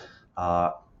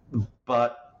 Uh,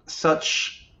 but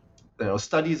such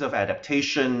studies of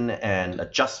adaptation and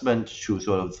adjustment to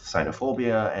sort of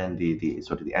xenophobia and the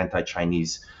sort of the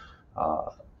anti-Chinese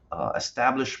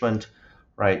establishment,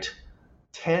 right,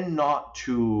 tend not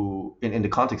to, in the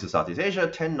context of Southeast Asia,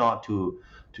 tend not to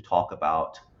talk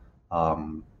about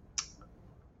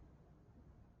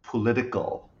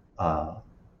political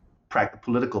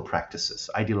political practices,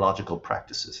 ideological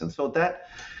practices. And so that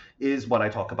is what I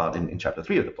talk about in chapter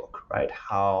 3 of the book, right?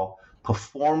 How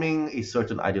performing a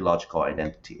certain ideological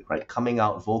identity, right, coming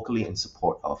out vocally in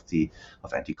support of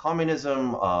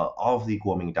anti-communism, of the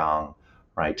Kuomintang,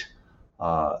 right,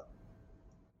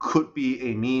 could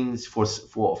be a means for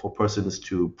persons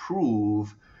to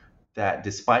prove that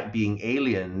despite being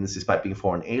aliens, despite being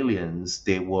foreign aliens,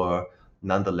 they were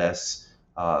nonetheless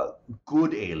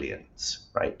good aliens,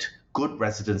 right? Good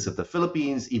residents of the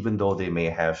Philippines, even though they may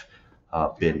have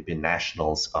been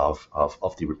nationals of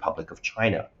the Republic of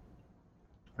China,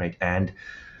 right? And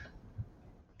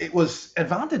it was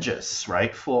advantageous,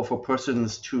 right, for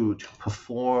persons to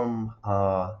perform,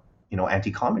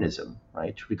 anti-communism,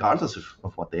 right, regardless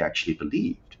of what they actually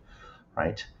believed,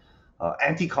 right.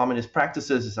 Anti-communist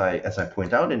practices, as I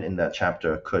point out in that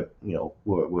chapter,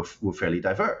 were fairly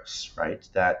diverse, right?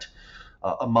 That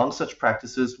among such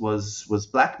practices was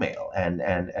blackmail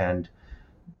and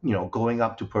going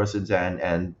up to persons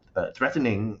and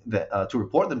threatening to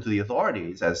report them to the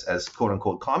authorities as quote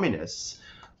unquote communists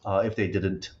if they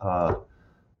didn't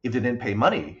pay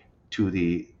money to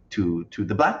the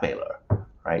blackmailer,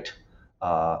 right?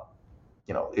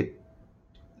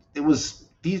 It was,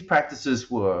 these practices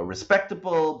were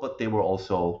respectable, but they were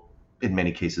also in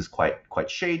many cases quite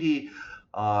shady.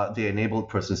 They enabled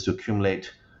persons to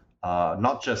accumulate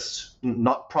not just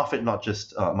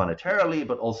monetarily,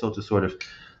 but also to sort of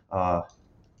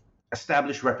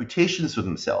establish reputations for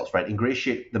themselves, right?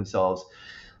 Ingratiate themselves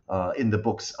in the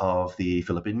books of the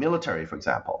Philippine military, for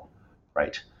example,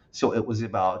 right? So it was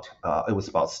about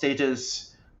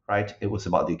status, right? It was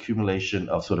about the accumulation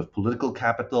of sort of political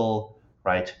capital,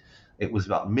 right? It was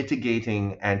about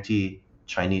mitigating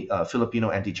Filipino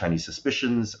anti-Chinese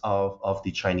suspicions of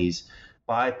the Chinese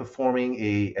by performing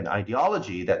an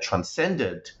ideology that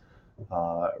transcended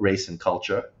race and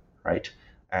culture, right?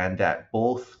 And that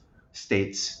both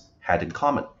states had in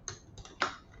common.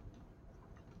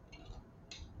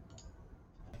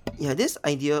 Yeah, this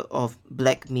idea of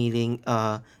blackmailing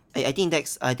I think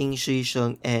that's Shi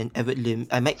Sheng and Edward Lim.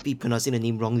 I might be pronouncing the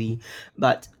name wrongly,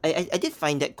 but I did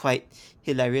find that quite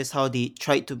hilarious how they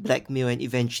tried to blackmail and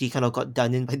eventually kind of got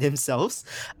done in by themselves.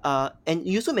 And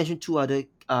you also mentioned two other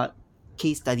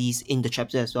case studies in the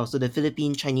chapter as well. So the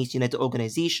Philippine Chinese United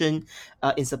Organization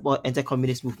in support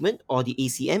anti-communist movement, or the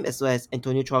ACM, as well as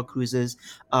Antonio Chua Cruz's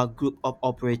group of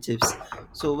operatives.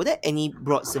 So were there any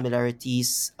broad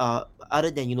similarities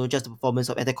other than just the performance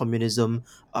of anti-communism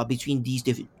between these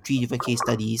three different case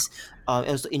studies? And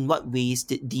also, in what ways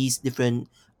did these different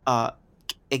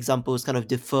examples kind of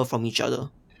differ from each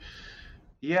other?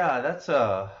 Yeah, that's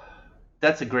a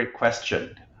great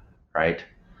question, right?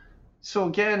 So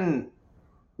again,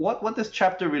 what this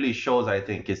chapter really shows, I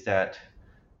think, is that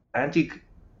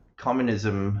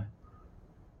anti-communism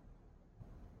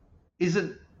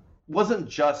wasn't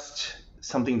just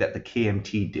something that the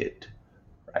KMT did,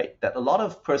 right? That a lot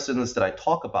of persons that I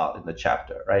talk about in the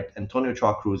chapter, right? Antonio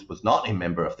Chua Cruz was not a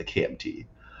member of the KMT,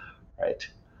 right?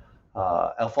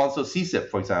 Alfonso Sisip,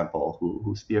 for example,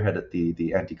 who spearheaded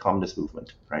the anti-communist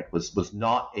movement, right, was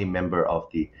not a member of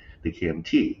the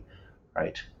KMT,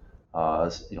 right? Shi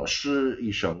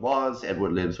Yisheng was,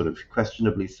 Edward Lim sort of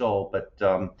questionably so, but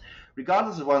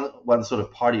regardless of one sort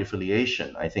of party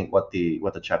affiliation, I think what the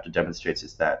chapter demonstrates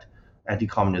is that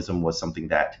anti-communism was something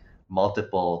that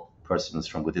multiple persons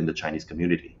from within the Chinese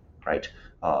community, right,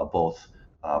 both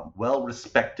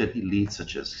well-respected elites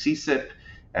such as CSIP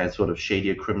and sort of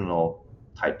shadier criminal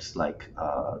types like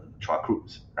Chua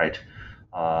Cruz, right,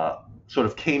 sort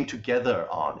of came together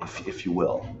on, if you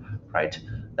will, right?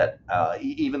 That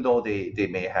even though they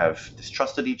may have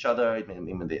distrusted each other,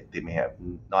 even they may have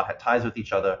not had ties with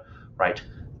each other, right?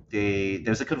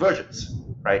 There's a convergence,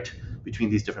 right, between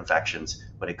these different factions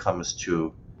when it comes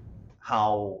to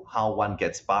how one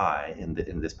gets by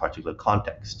in this particular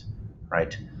context,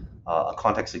 right? A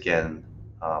context again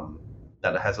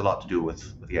that has a lot to do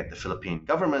with the Philippine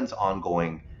government's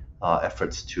ongoing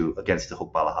efforts against the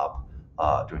Hukbalahap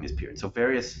during this period. So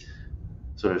various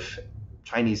sort of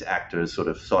Chinese actors sort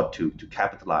of sought to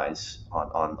capitalize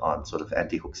on sort of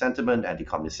anti-Huk sentiment,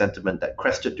 anti-communist sentiment that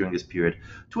crested during this period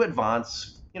to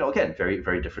advance, again, very,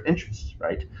 very different interests,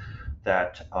 right?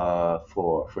 That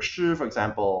for Shi, for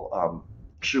example,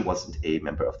 Shi wasn't a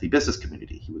member of the business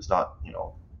community. He was not,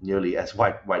 nearly as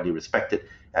widely respected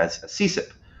as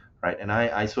CSIP, right? And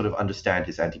I sort of understand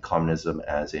his anti-communism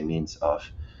as a means of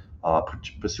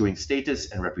pursuing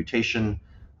status and reputation,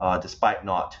 despite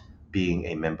not being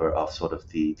a member of sort of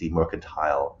the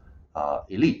mercantile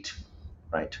elite,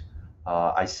 right?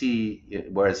 I see,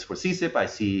 whereas for CSIP, I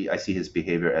see his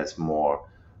behavior as more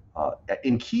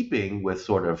in keeping with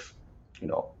sort of,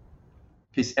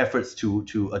 his efforts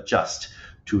to adjust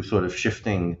to sort of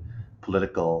shifting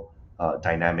political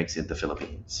dynamics in the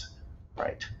Philippines,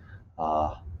 right?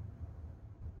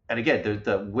 And again,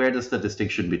 where does the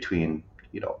distinction between,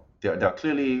 there are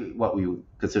clearly what we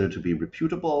consider to be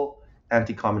reputable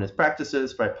anti-communist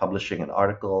practices, right? Publishing an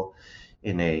article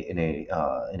in a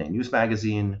news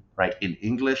magazine, right, in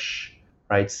English,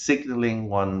 right, signaling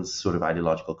one's sort of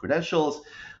ideological credentials,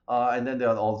 and then there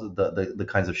are also the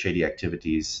kinds of shady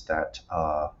activities that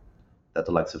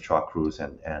the likes of Chua Cruz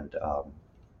and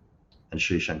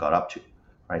Shi Shen got up to,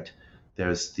 right?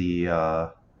 There's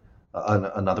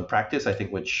another practice, I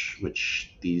think,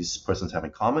 which these persons have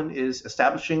in common is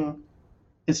establishing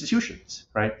institutions,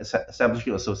 right?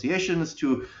 Establishing associations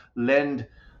to lend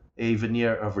a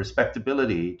veneer of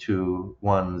respectability to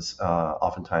one's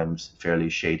oftentimes fairly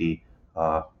shady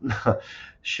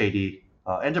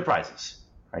enterprises,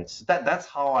 right? So that's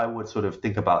how I would sort of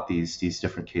think about these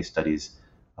different case studies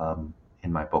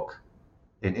in my book,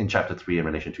 in chapter 3 in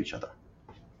relation to each other.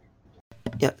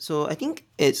 Yeah, so I think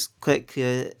it's quite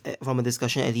clear from a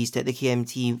discussion at least that the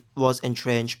KMT was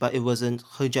entrenched, but it wasn't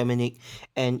hegemonic.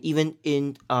 And even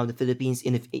in the Philippines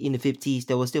in the 50s,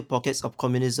 there were still pockets of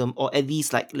communism, or at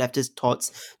least like leftist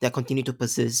thoughts that continued to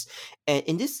persist. And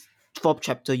in this fourth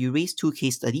chapter, you raise two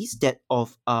case studies, that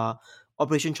of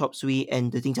Operation Chop Suey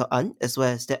and the Ting Tao An, as well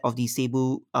as that of the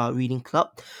Cebu Reading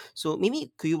Club. So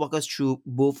maybe could you walk us through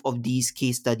both of these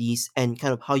case studies and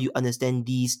kind of how you understand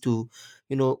these to,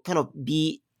 kind of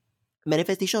be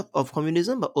manifestation of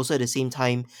communism, but also at the same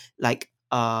time, like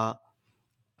just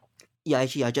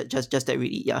that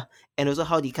really, yeah, and also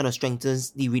how it kind of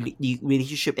strengthens the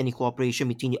relationship and the cooperation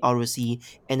between the ROC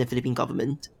and the Philippine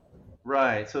government.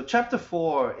 Right. So chapter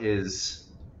 4 is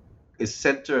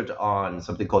centered on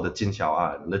something called the Jin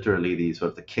Xiao An, literally the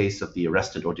sort of the case of the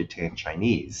arrested or detained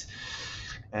Chinese.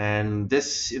 And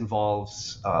this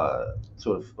involves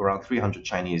sort of around 300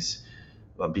 Chinese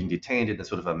being detained in a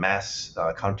sort of a mass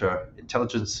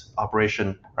counterintelligence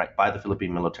operation, right, by the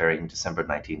Philippine military in December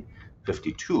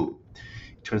 1952.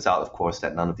 It turns out, of course,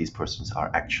 that none of these persons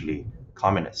are actually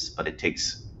communists, but it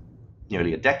takes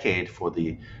nearly a decade for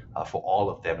all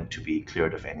of them to be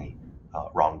cleared of any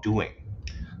wrongdoing.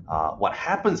 What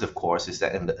happens, of course, is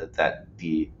that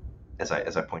as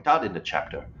I point out in the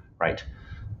chapter, right,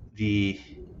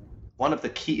 one of the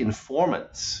key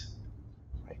informants,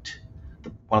 right,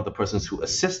 one of the persons who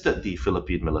assisted the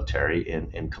Philippine military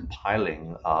in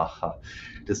compiling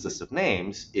this list of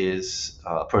names is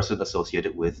a person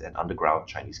associated with an underground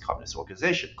Chinese communist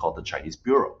organization called the Chinese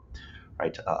Bureau,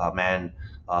 right? A man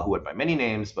who went by many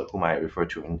names, but whom I refer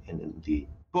to in the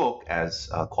book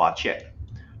as Kwa Chien.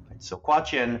 Right? So Kwa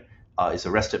Chien is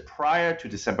arrested prior to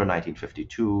December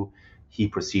 1952. He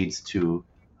proceeds to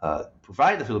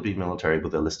provide the Philippine military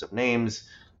with a list of names.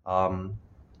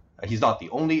 He's not the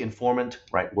only informant,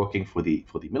 right, working for the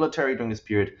military during this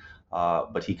period,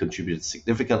 but he contributed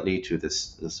significantly to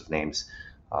this list of names.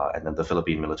 And then the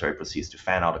Philippine military proceeds to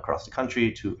fan out across the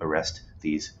country to arrest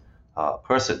these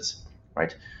persons,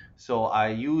 right? So I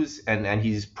use, and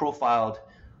he's profiled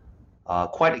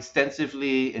quite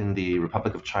extensively in the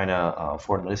Republic of China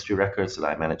Foreign Ministry records that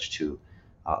I managed to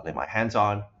lay my hands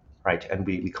on, right? And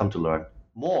we come to learn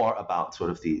more about sort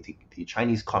of the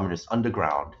Chinese Communist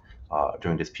underground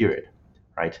during this period,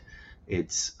 right?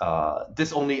 It's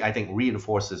this only, I think,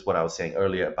 reinforces what I was saying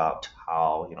earlier about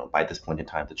how, by this point in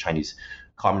time, the Chinese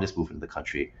Communist movement in the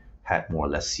country had more or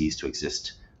less ceased to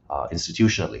exist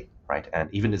institutionally, right? And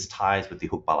even its ties with the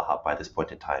Hukbalahap by this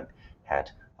point in time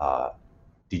had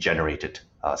degenerated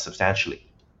substantially,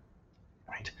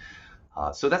 right?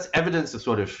 So that's evidence of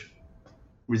sort of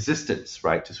resistance,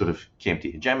 right, to sort of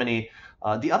KMT hegemony.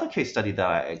 The other case study that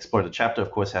I explored in the chapter,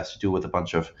 of course, has to do with a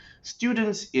bunch of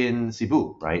students in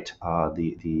Cebu, right,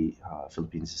 the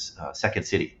Philippines' second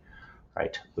city,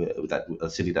 right, a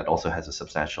city that also has a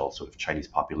substantial sort of Chinese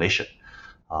population.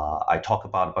 I talk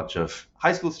about a bunch of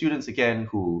high school students, again,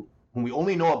 whom we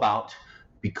only know about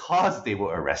because they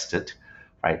were arrested,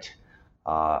 right,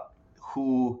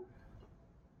 who,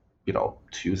 to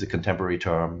use a contemporary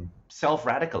term,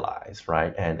 self-radicalize,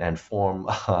 right, and form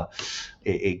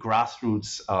a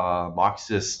grassroots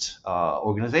Marxist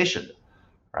organization,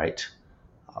 right?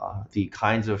 The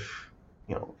kinds of,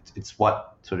 it's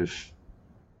what sort of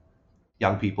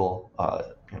young people,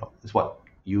 it's what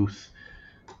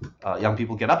young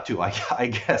people get up to, I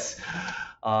guess.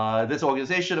 This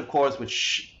organization, of course,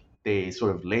 which they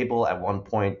sort of label at one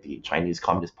point the Chinese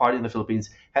Communist Party in the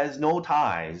Philippines, has no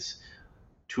ties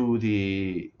to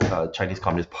the Chinese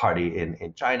Communist Party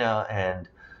in China, and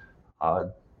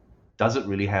doesn't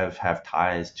really have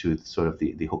ties to sort of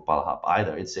the Hukbalahap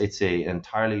either. It's a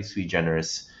entirely sui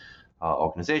generis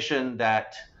organization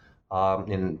that,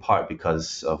 in part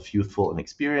because of youthful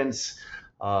inexperience,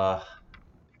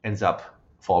 ends up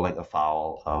falling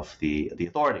afoul of the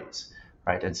authorities,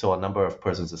 right? And so a number of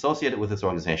persons associated with this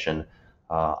organization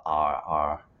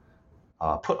are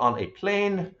put on a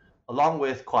plane along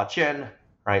with Kwa Chien,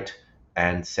 right,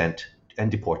 and sent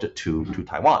and deported to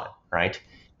Taiwan, right,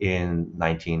 in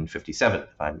 1957,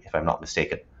 if I'm not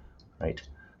mistaken, right.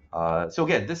 So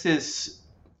again, this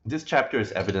chapter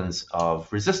is evidence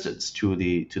of resistance to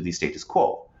the status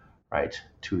quo, right,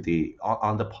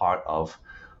 on the part of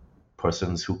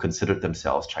persons who considered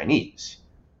themselves Chinese,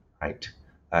 right,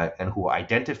 and who were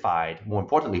identified, more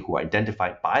importantly, who were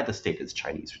identified by the state as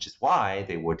Chinese, which is why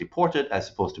they were deported as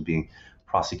opposed to being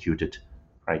prosecuted,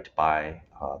 right, by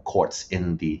courts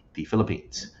in the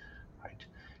Philippines, right.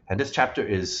 And this chapter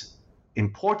is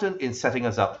important in setting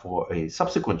us up for a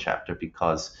subsequent chapter,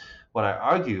 because what I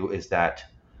argue is that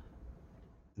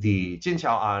the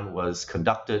Jinqiaoan was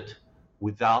conducted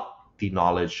without the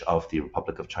knowledge of the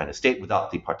Republic of China state, without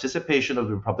the participation of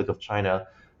the Republic of China,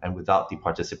 and without the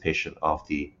participation of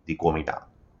the Kuomintang,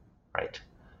 right?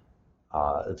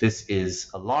 This is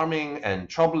alarming and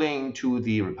troubling to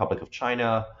the Republic of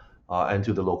China and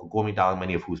to the local Kuomintang,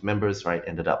 many of whose members, right,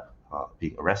 ended up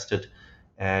being arrested,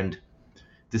 and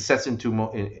this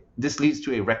leads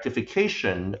to a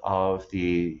rectification of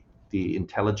the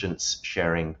intelligence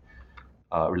sharing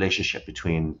relationship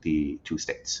between the two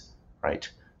states, right?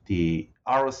 The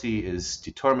ROC is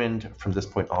determined from this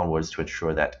point onwards to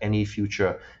ensure that any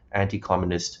future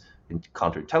anti-communist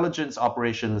counterintelligence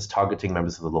operations targeting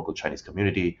members of the local Chinese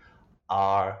community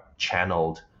are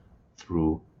channeled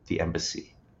through the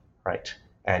embassy, right,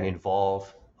 and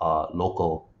involve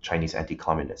local Chinese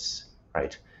anti-communists,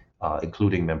 right,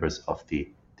 including members of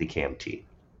the KMT,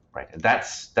 right, and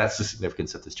that's the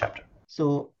significance of this chapter. So,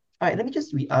 all right, let me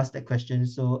just re-ask that question.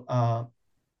 So,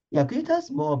 Yeah, could you tell us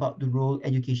more about the role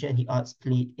education and the arts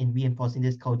played in reinforcing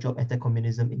this culture of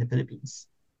anti-communism in the Philippines?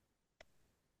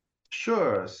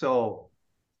 Sure. So,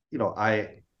 you know,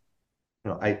 I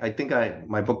think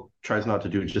my book tries not to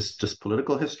do just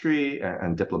political history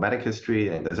and diplomatic history,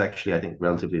 and there's actually, I think,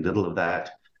 relatively little of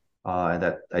that. And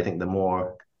that I think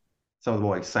some of the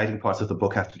more exciting parts of the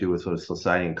book have to do with sort of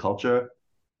society and culture,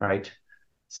 right?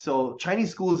 So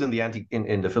Chinese schools in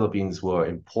the Philippines were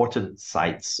important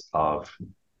sites of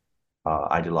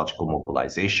ideological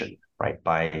mobilization, right,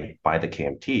 by the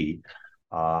KMT.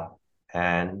 Uh,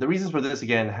 and the reasons for this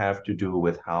again have to do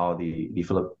with how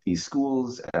these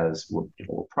schools, as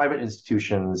private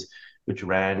institutions, which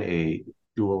ran a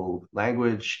dual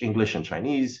language, English and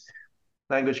Chinese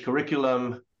language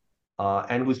curriculum,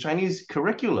 and whose Chinese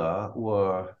curricula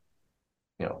were,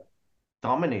 you know,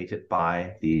 dominated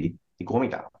by the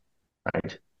Kuomintang,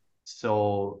 right?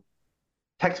 So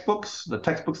the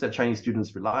textbooks that Chinese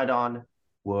students relied on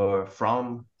were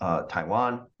from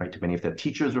Taiwan, right? Many of their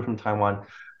teachers were from Taiwan.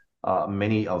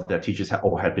 Many of their teachers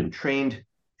had been trained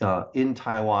in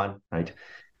Taiwan, right?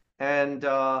 And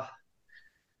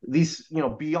these,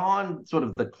 beyond sort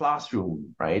of the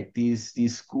classroom, right?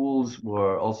 These schools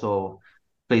were also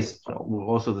were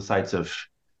also the sites of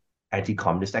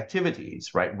anti-communist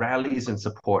activities, right? Rallies in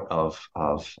support of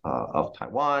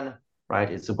Taiwan, right?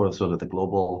 In support of sort of the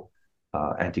global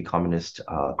anti-communist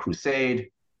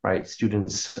crusade, right?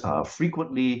 Students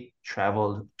frequently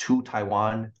traveled to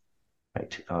Taiwan,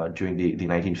 right, during the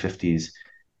 1950s,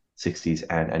 60s,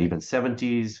 and even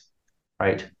 70s,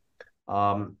 right?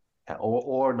 Um,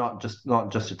 or not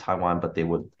just to Taiwan, but they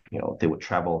would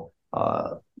travel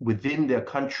within their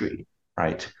country,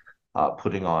 right?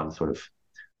 Putting on sort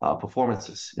of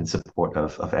performances in support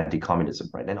of anti-communism,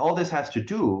 right? And all this has to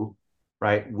do,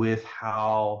 right, with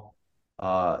how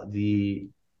the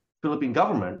Philippine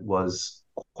government was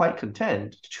quite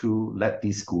content to let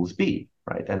these schools be,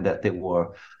 right? And that they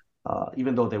were,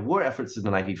 even though there were efforts in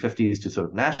the 1950s to sort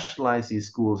of nationalize these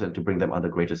schools and to bring them under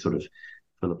greater sort of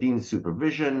Philippine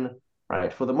supervision,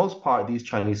 right? For the most part, these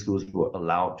Chinese schools were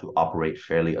allowed to operate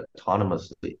fairly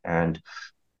autonomously. And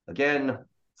again,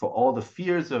 for all the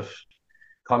fears of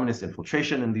communist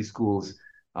infiltration in these schools,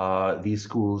 for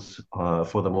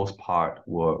the most part,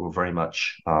 were very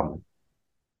much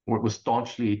were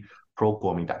staunchly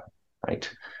pro-Kuomintang, right?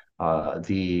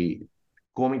 The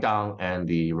Kuomintang and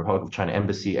the Republic of China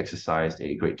Embassy exercised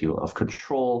a great deal of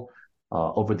control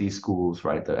over these schools,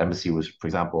 right? The embassy was, for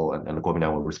example, and the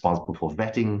Kuomintang were responsible for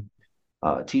vetting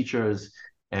teachers,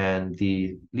 and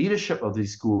the leadership of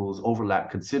these schools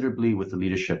overlapped considerably with the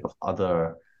leadership of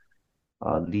other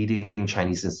leading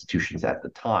Chinese institutions at the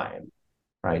time,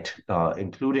 right?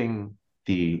 Including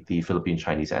the Philippine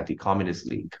Chinese Anti-Communist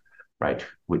League, right,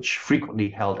 which frequently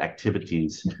held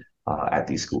activities at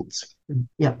these schools.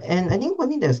 Yeah, and I think one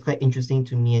thing that's quite interesting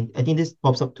to me, and I think this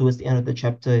pops up towards the end of the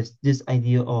chapter, is this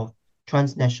idea of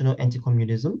transnational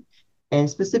anti-communism. And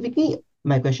specifically,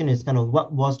 my question is kind of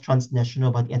what was transnational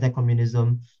about the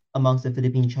anti-communism amongst the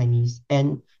Philippine Chinese?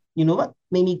 And what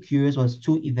made me curious was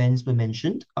two events were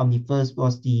mentioned. The first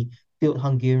was the failed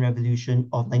Hungarian Revolution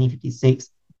of 1956,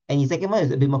 and the second one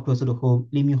is a bit more closer to home,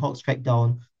 Lim Yew Hock's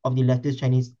crackdown of the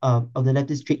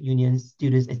leftist trade unions,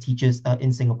 students, and teachers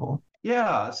in Singapore.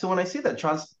 Yeah, so when I say that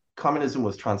communism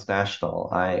was transnational,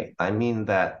 I mean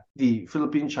that the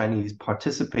Philippine Chinese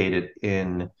participated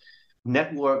in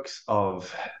networks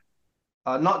of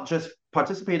not just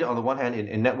participated on the one hand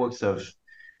in networks of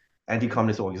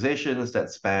anti-communist organizations that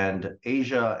spanned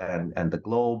Asia and the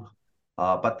globe,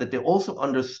 but that they also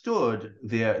understood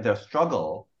their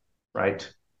struggle,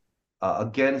 right,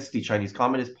 against the Chinese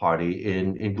Communist Party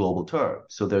in global terms.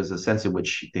 So there's a sense in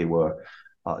which their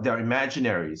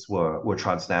imaginaries were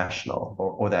transnational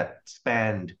or that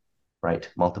spanned, right,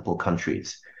 multiple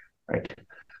countries, right.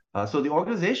 So the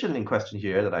organization in question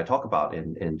here that I talk about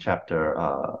in chapter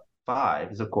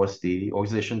 5 is, of course, the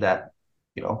organization that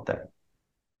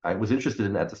I was interested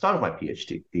in at the start of my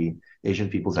PhD, the Asian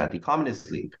People's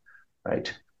Anti-Communist League,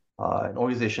 right? An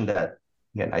organization that,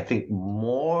 again, I think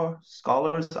more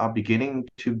scholars are beginning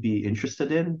to be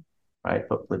interested in, right?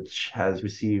 But which has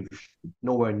received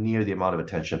nowhere near the amount of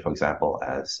attention, for example,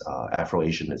 as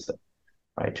Afro-Asianism,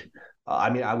 right?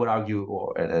 I mean, I would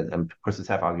argue, and persons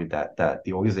have argued that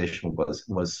the organization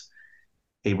was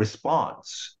a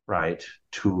response, right,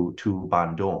 to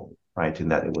Bandung, right, in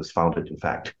that it was founded, in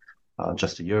fact,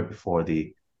 just a year before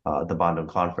the Bandung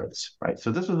Conference, right?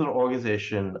 So this was an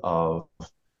organization of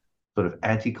sort of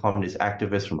anti-communist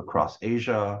activists from across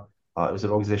Asia. It was an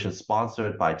organization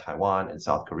sponsored by Taiwan and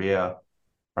South Korea,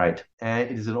 right? And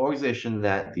it is an organization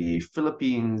that the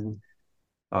Philippine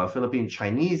Philippine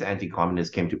Chinese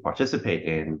anti-communists came to participate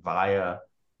in via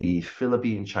the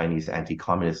Philippine Chinese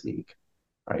Anti-Communist League,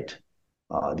 right?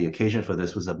 The occasion for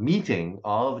this was a meeting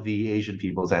of the Asian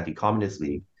People's Anti-Communist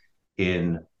League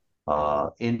in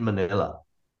Manila,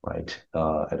 right?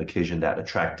 An occasion that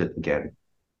attracted again,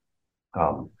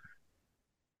 you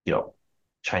know,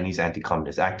 Chinese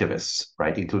anti-communist activists,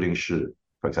 right, including Shi,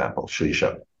 for example, Shi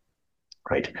Yishe,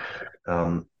 right?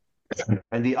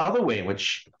 And the other way in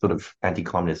which sort of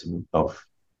anti-communism of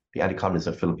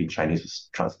Philippine Chinese was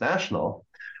transnational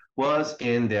was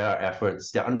in their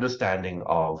efforts, their understanding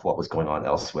of what was going on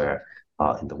elsewhere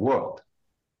in the world,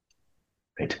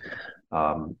 right?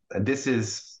 And this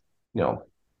is,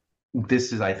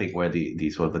 I think, where the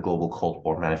sort of the global Cold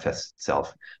War manifests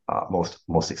itself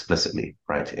most explicitly,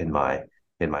 right, in my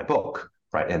book,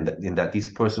 right, and in that these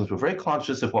persons were very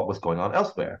conscious of what was going on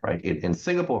elsewhere, right, in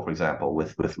Singapore, for example,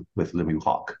 with Lim Yew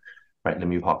Hock, right,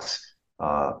 Lim Yew Hock's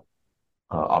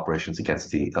operations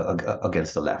against the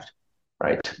left,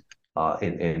 right,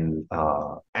 and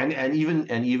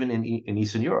even in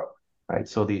Eastern Europe, right.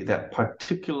 So that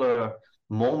particular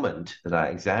moment that I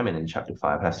examine in chapter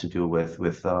 5 has to do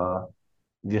with the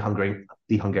Hungarian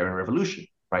Revolution,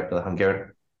 right? The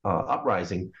Hungarian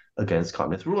uprising against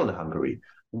communist rule in Hungary,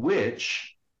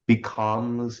 which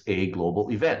becomes a global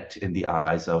event in the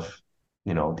eyes of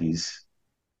these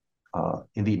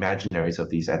in the imaginaries of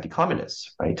these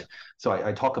anti-communists, right? So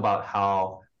I talk about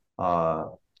how a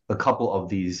couple of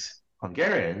these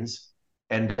Hungarians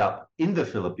end up in the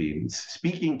Philippines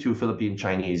speaking to Philippine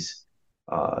Chinese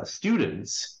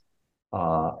students,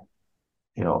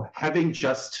 having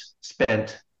just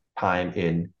spent time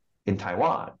in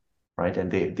Taiwan, right?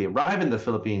 And they arrive in the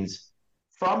Philippines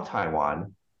from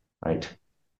Taiwan, right?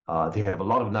 They have a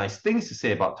lot of nice things to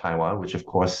say about Taiwan, which of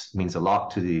course means a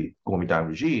lot to the Kuomintang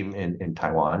regime in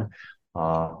Taiwan.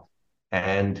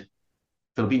 And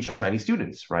Philippine Chinese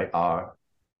students, right, are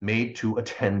made to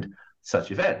attend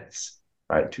such events,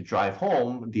 right, to drive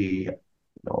home the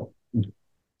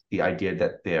idea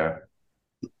that their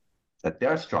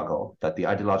struggle, that the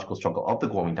ideological struggle of the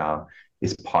Kuomintang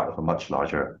is part of a much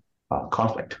larger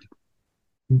conflict.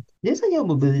 This idea of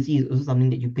mobility is also something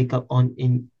that you pick up on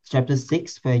in chapter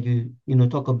 6, where you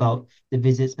talk about the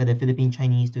visits by the Philippine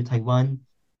Chinese to Taiwan.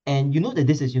 And that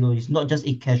this is, it's not just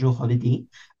a casual holiday.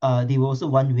 They were also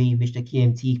one way in which the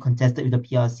KMT contested with the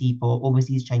PRC for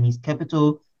overseas Chinese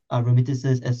capital,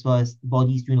 remittances, as well as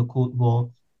bodies during the Cold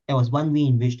War. It was one way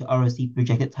in which the ROC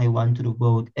projected Taiwan to the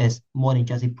world as more than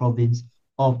just a province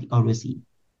of the ROC.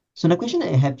 So the question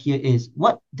that I have here is,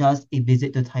 what does a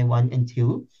visit to Taiwan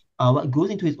entail? What goes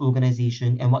into its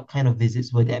organization, and what kind of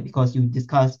visits were there? Because you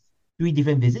discussed 3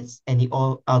 different visits, and they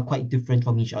all are quite different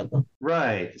from each other.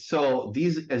 Right. So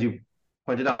these, as you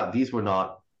pointed out, these were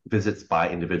not visits by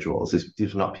individuals.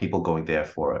 These were not people going there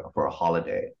for a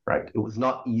holiday, right? It was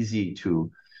not easy to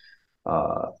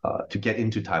get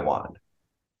into Taiwan,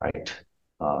 right,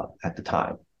 at the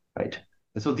time, right?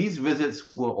 And so these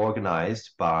visits were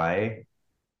organized by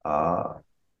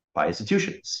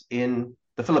institutions in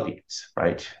the Philippines,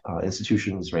 right?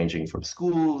 Institutions ranging from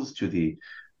schools to the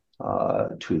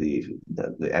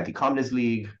Anti-Communist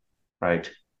League,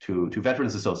 right, to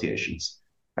veterans associations,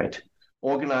 right,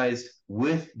 organized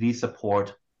with the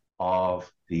support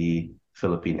of the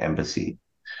Philippine Embassy,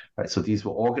 right? So these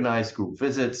were organized group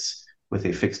visits with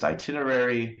a fixed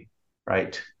itinerary,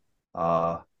 right,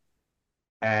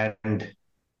 and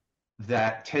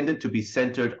that tended to be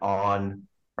centered on,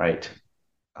 right,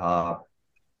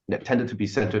 that tended to be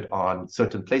centered on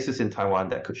certain places in Taiwan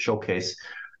that could showcase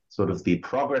sort of the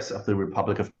progress of the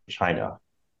Republic of China,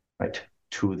 right,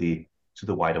 to the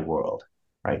wider world,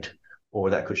 right, or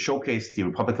that could showcase the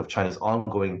Republic of China's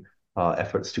ongoing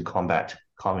efforts to combat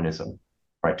communism,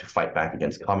 right, to fight back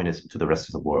against communism to the rest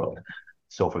of the world.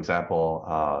 So, for example,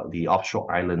 the offshore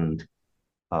island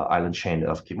chain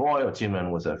of Quemoy or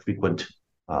Jinmen was a frequent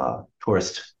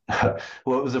tourist.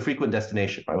 Well, it was a frequent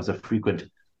destination, right? It was a frequent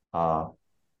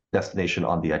destination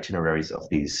on the itineraries of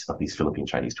these Philippine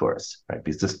Chinese tourists, right?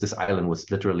 Because this island was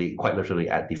quite literally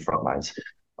at the front lines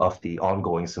of the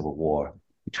ongoing civil war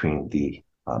between the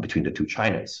two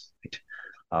Chinas, right?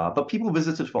 But people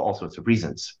visited for all sorts of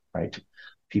reasons, right?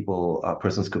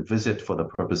 Persons could visit for the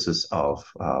purposes of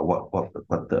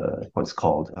what's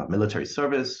called military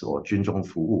service or 军中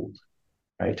服务,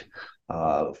 right?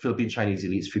 Philippine Chinese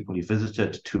elites frequently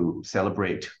visited to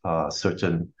celebrate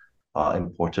certain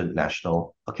important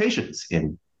national occasions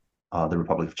in the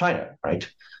Republic of China, right?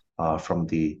 From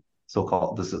the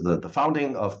so-called the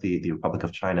founding of the Republic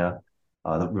of China,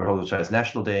 the Republic of China's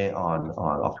National Day on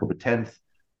October 10th,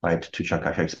 right, to Chiang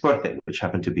Kai-shek's birthday, which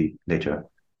happened to be later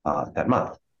that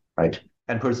month, right?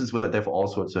 And persons were there for all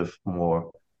sorts of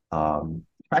more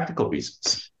practical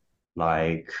reasons,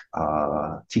 like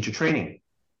teacher training,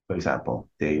 for example.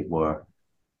 They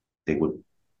would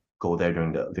go there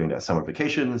during the summer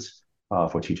vacations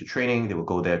for teacher training. They would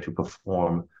go there to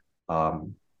perform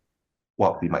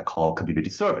what we might call community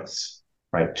service,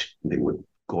 right? They would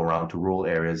go around to rural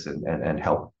areas and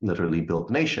help literally build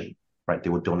the nation, right? They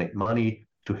would donate money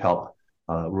to help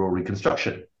rural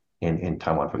reconstruction in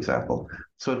Taiwan, for example.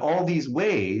 So in all these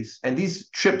ways, and these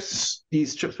trips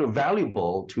were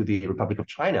valuable to the Republic of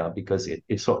China because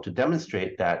it sought to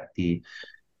demonstrate that the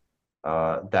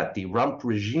rump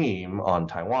regime on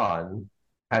Taiwan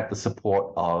had the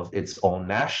support of its own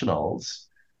nationals,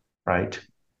 right?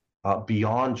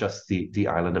 Beyond just the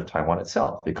island of Taiwan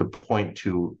itself. They could point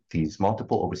to these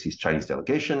multiple overseas Chinese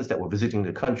delegations that were visiting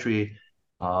the country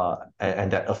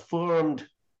and that affirmed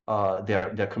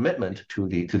their commitment to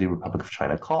the Republic of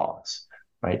China cause,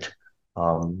 right?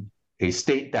 A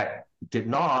state that did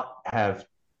not have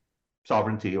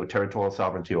sovereignty or territorial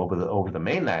sovereignty over the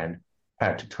mainland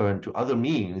had to turn to other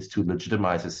means to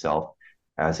legitimize itself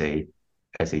as a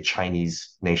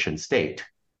Chinese nation state,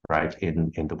 right,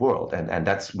 in the world. And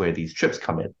that's where these trips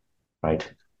come in,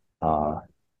 right?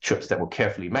 Trips that were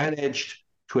carefully managed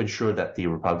to ensure that the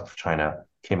Republic of China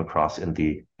came across in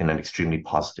an extremely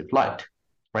positive light,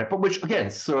 right? But which,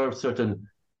 again, serve certain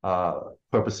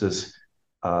purposes,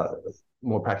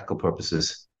 more practical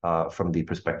purposes from the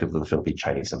perspective of the Philippine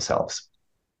Chinese themselves.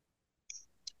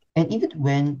 And even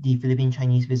when the Philippine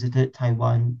Chinese visited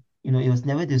Taiwan, it was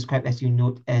never described, as you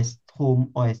note, as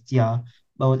home or as jia,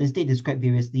 but was instead described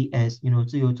variously as,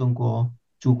 自由中国,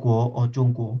 祖国, or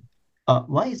中国.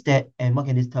 Why is that, and what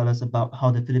can this tell us about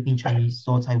how the Philippine Chinese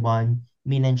saw Taiwan,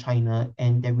 mainland China,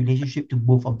 and their relationship to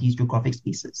both of these geographic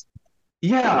spaces?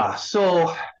 Yeah,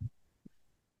 so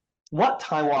what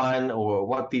Taiwan or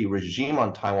what the regime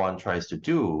on Taiwan tries to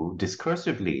do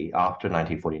discursively after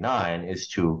 1949 is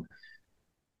to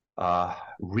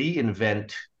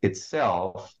reinvent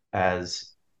itself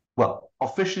as, well,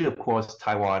 officially, of course,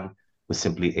 Taiwan was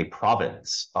simply a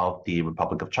province of the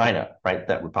Republic of China, right?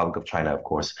 That Republic of China, of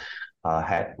course,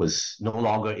 was no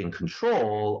longer in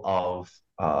control of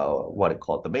what it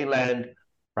called the mainland,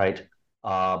 right?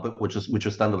 But which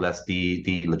was nonetheless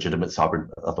the legitimate sovereign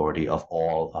authority of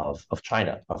all of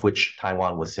China, of which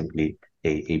Taiwan was simply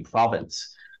a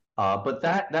province. But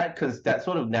that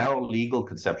sort of narrow legal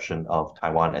conception of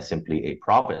Taiwan as simply a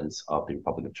province of the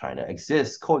Republic of China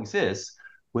coexists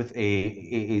with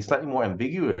a slightly more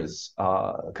ambiguous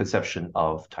conception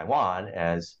of Taiwan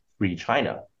as free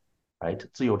China, right?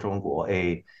 自由中国,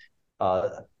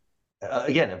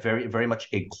 again, a very, very much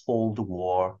a Cold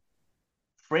War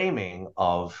framing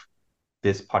of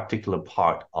this particular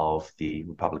part of the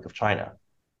Republic of China,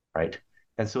 right?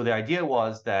 And so the idea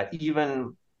was that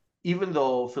even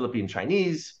though Philippine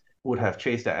Chinese would have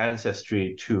traced their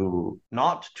ancestry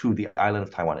not to the island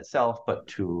of Taiwan itself, but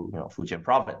to Fujian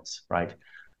province, right?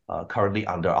 Currently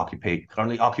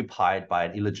occupied by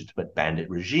an illegitimate bandit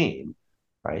regime,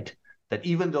 right? That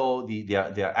even though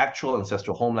their actual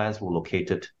ancestral homelands were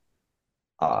located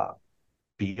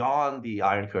beyond the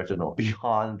Iron Curtain or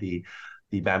beyond the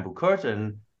Bamboo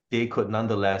Curtain, they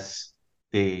nonetheless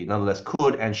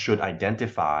could and should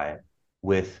identify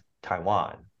with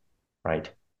Taiwan, right,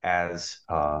 as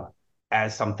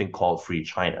something called Free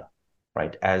China,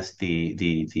 right, as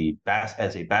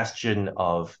as a bastion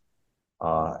of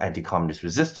anti-communist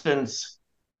resistance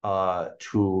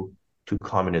to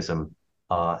communism,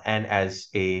 and as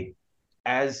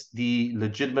the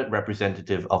legitimate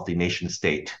representative of the nation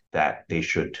state that they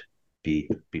should be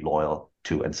loyal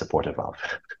to and supportive of.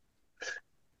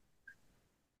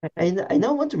 I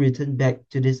now want to return back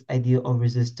to this idea of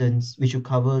resistance, which you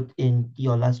covered in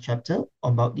your last chapter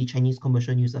about the Chinese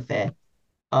Commercial News Affair.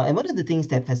 And one of the things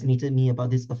that fascinated me about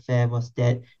this affair was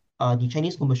that the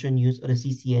Chinese Commercial News, or the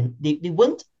CCN, they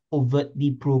weren't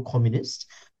overtly pro-communist.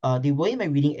 They were, in my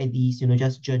reading at least,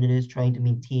 just journalists trying to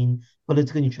maintain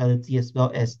political neutrality as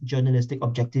well as journalistic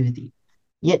objectivity.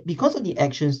 Yet, because of the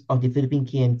actions of the Philippine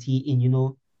KMT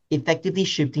in, effectively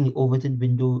shifting the Overton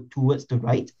window towards the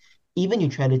right, even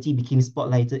neutrality became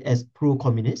spotlighted as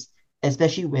pro-communist,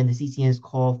 especially when the CCN's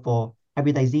call for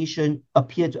hybridization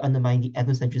appeared to undermine the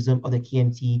ethnocentrism of the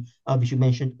KMT, which you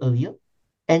mentioned earlier.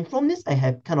 And from this, I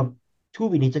have kind of two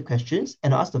related questions,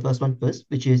 and I'll ask the first one first,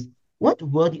 which is, what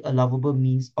were the allowable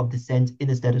means of dissent in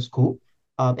the status quo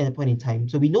at a point in time?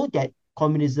 So we know that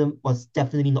communism was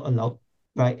definitely not allowed,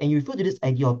 right? And you refer to this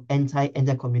idea of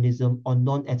anti-communism or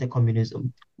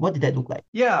non-anti-communism. What did that look like?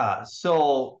 Yeah,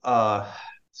 so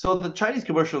the Chinese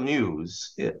Commercial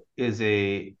News is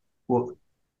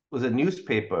was a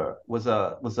newspaper, was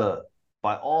a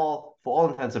for all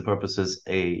intents and purposes,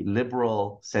 a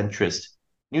liberal centrist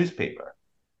newspaper,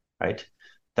 right?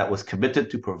 That was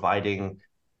committed to providing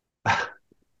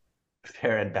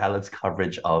fair and balanced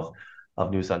coverage of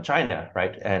news on China,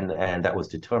 right? And that was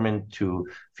determined to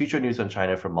feature news on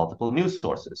China from multiple news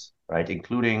sources, right?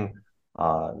 Including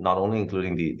not only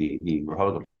including the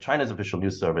Republic of China's official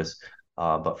news service,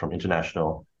 but from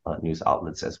international news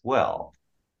outlets as well.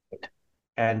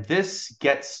 And this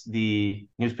gets the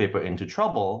newspaper into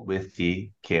trouble with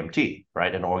the KMT,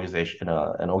 right? An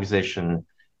organization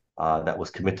that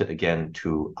was committed again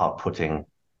to outputting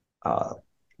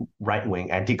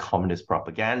right-wing anti-communist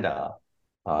propaganda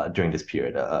during this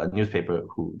period. A newspaper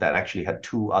that actually had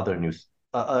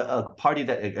a party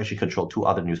that actually controlled two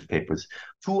other newspapers,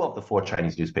 two of the four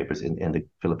Chinese newspapers in the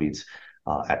Philippines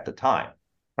at the time,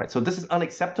 right? So this is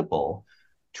unacceptable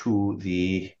to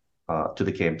the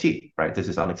KMT, right? This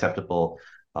is unacceptable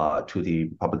to the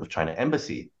Republic of China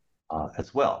embassy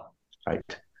as well,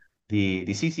 right? The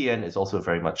CCN is also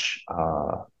very much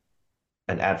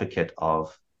an advocate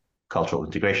of cultural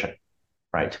integration,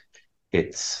 right?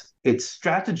 Its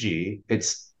strategy,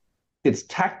 its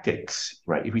tactics,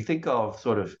 right? If we think of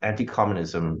sort of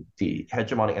anti-communism, the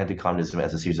hegemonic anti-communism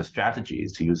as a series of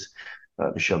strategies, to use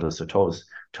Michel de Certeau's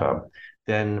term,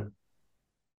 then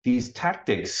these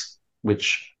tactics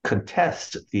which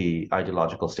contest the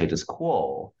ideological status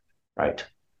quo, right,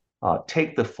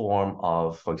 take the form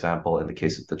of, for example, in the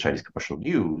case of the Chinese commercial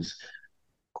news,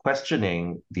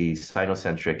 questioning the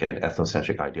Sinocentric and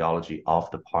ethnocentric ideology of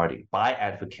the party by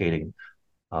advocating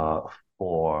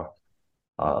for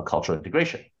cultural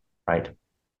integration, right?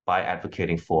 By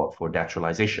advocating for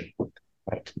naturalization,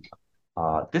 right?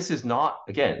 This is not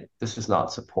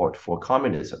support for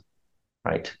communism,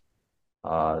 right?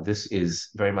 This is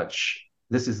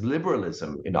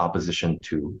liberalism in opposition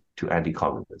to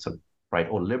anti-communism, right?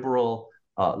 Or liberal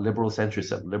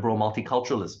centrism, liberal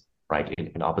multiculturalism, right?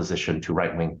 In opposition to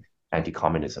right-wing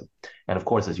anti-communism. And of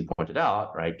course, as you pointed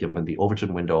out, right, given the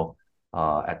Overton window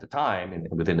at the time and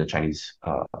within the Chinese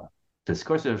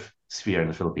discursive sphere in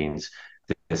the Philippines,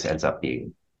 this ends up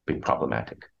being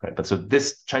problematic, right? But so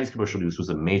this Chinese commercial news was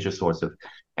a major source of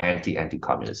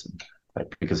anti-communism, right?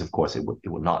 Because of course it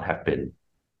would not have been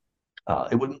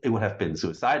it would have been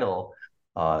suicidal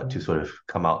to sort of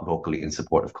come out vocally in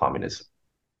support of communism,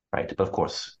 right? But of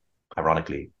course,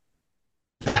 ironically,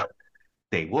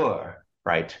 they were,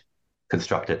 right,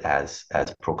 constructed as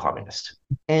pro-communist.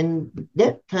 And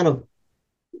that kind of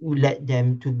led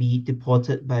them to be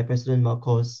deported by President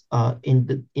Marcos in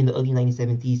the early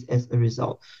 1970s as a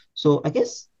result. So I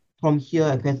guess from here,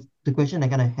 I guess the question I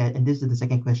kind of had, and this is the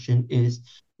second question, is,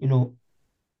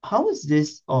 how is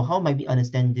this, or how might we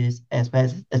understand this as well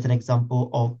as an example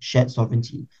of shared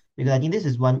sovereignty? Because I think this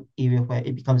is one area where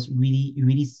it becomes you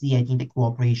really see, I think, the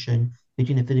cooperation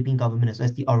between the Philippine government as well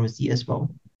as the ROC as well.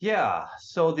 Yeah,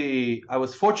 so I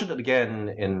was fortunate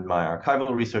again in my archival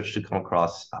research to come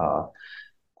across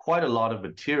quite a lot of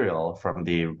material from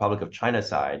the Republic of China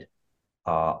side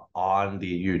on the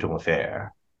Yu Yutong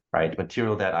affair, right?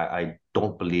 Material that I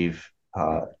don't believe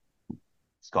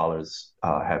scholars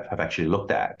have actually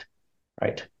looked at,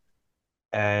 right?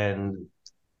 And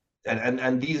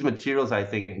these materials, I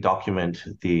think, document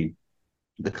the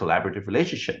collaborative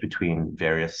relationship between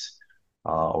various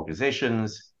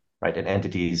organizations, right, and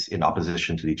entities in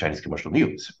opposition to the Chinese commercial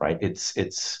news, right?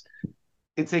 It's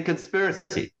a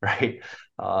conspiracy, right?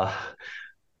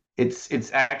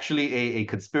 It's actually a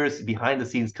conspiracy, behind the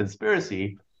scenes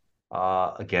conspiracy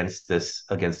against this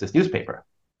newspaper,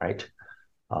 right?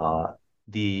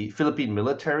 The Philippine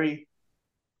military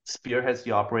spearheads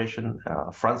the operation,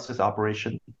 fronts this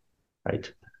operation,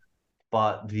 right?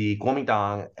 But the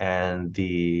Kuomintang and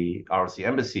the ROC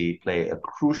embassy play a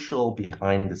crucial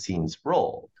behind-the-scenes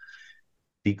role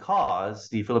because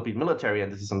the Philippine military,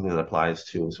 and this is something that applies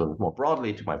to sort of more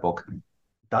broadly to my book,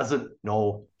 doesn't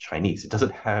know Chinese. It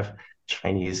doesn't have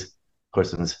Chinese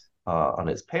persons on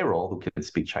its payroll who can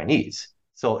speak Chinese.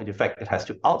 So in effect, it has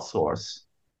to outsource,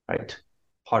 right,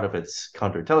 part of its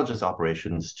counterintelligence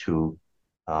operations to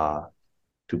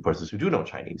persons who do know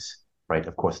Chinese, right?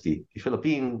 Of course, the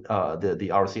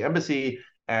ROC embassy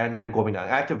and Kuomintang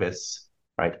activists,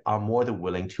 right, are more than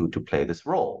willing to play this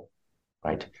role,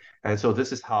 right? And so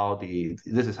this is how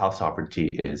sovereignty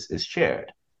is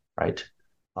shared, right?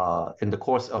 In the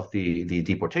course of the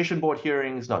deportation board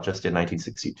hearings, not just in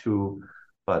 1962,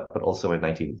 but also in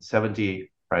 1970,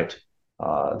 right?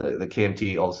 The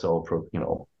KMT also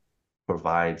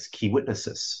provides key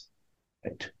witnesses,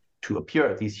 right, to appear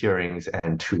at these hearings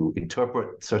and to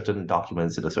interpret certain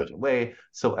documents in a certain way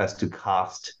so as to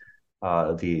cast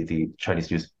the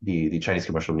Chinese news, the Chinese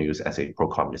commercial news as a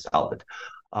pro-communist outlet.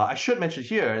 I should mention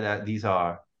here that these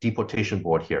are deportation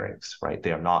board hearings, right?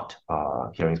 They are not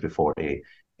hearings before a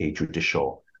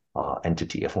judicial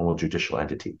entity, a formal judicial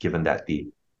entity, given that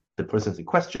the persons in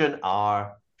question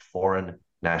are foreign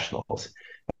nationals.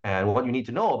 And what you need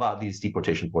to know about these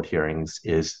deportation board hearings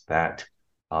is that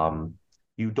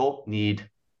you don't need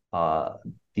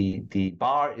the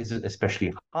bar isn't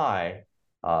especially high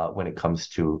when it comes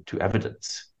to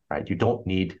evidence, right? You don't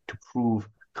need to prove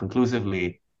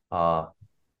conclusively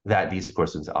that these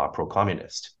persons are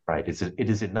pro-communist, right? It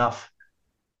is enough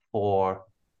for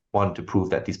one to prove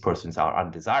that these persons are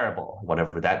undesirable,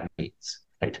 whatever that means,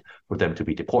 right? For them to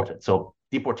be deported. So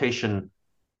deportation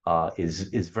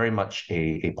is very much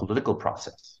a political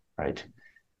process, right?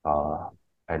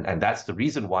 And that's the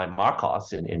reason why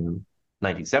Marcos in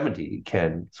 1970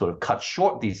 can sort of cut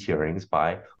short these hearings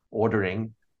by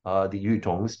ordering the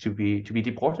Yutongs to be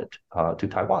deported to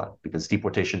Taiwan, because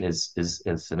deportation is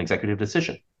an executive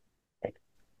decision. Right?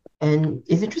 And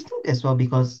it's interesting as well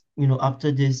because,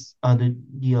 after this,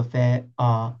 the affair,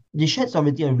 the shared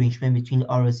sovereignty arrangement between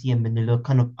ROC and Manila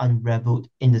kind of unraveled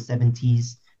in the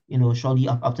 70s, shortly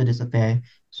after this affair.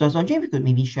 So I was wondering if you could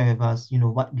maybe share with us,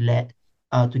 what led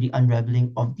to the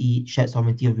unraveling of the shared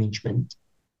sovereignty arrangement.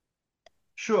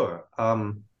 Sure.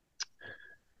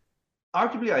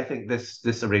 Arguably, I think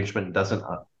this arrangement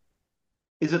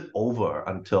isn't over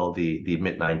until the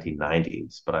mid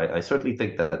 1990s, but I certainly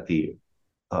think that the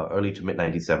early to mid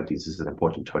 1970s is an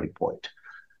important turning point.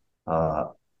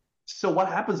 So what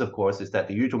happens, of course, is that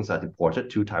the Yutongs are deported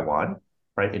to Taiwan,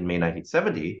 right, in May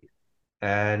 1970,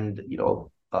 and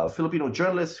Filipino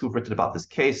journalists who've written about this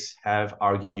case have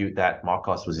argued that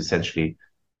Marcos was essentially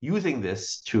using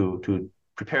this to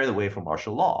prepare the way for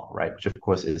martial law, right, which of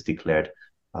course is declared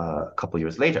a couple of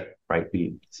years later, right?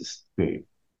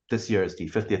 This year is the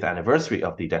 50th anniversary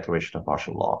of the declaration of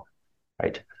martial law,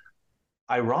 right?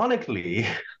 Ironically,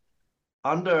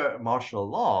 under martial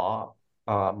law,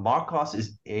 Marcos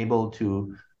is able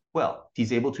to,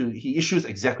 he issues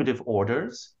executive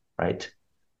orders, right?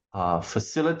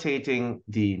 Facilitating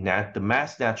the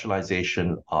mass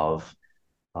naturalization of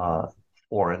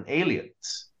foreign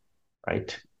aliens,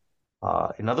 right?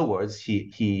 In other words,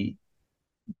 he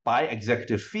by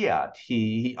executive fiat,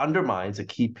 he undermines a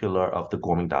key pillar of the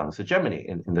Kuomintang's hegemony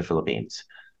in the Philippines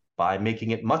by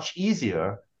making it much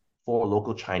easier for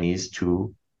local Chinese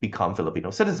to become Filipino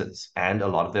citizens. And a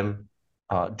lot of them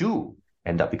do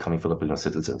end up becoming Filipino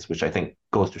citizens, which I think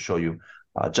goes to show you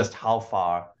just how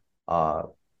far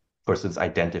persons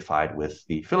identified with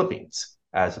the Philippines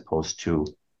as opposed to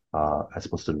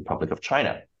the Republic of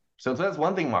China. So that's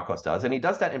one thing Marcos does, and he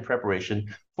does that in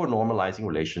preparation for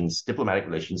normalizing diplomatic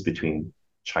relations between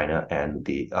China and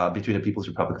between the People's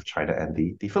Republic of China and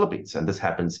the Philippines, and this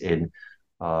happens in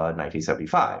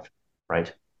 1975,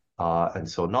 right? And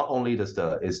so not only is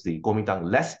the Kuomintang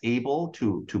less able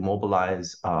to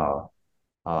mobilize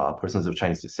persons of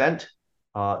Chinese descent,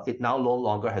 it now no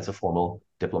longer has a formal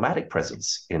diplomatic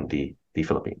presence in the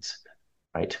Philippines,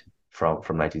 right? From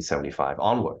 1975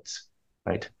 onwards,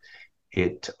 right?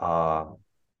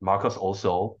 Marcos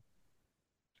also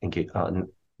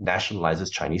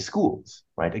nationalizes Chinese schools,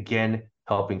 right? Again,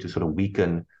 helping to sort of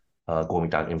weaken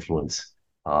Kuomintang influence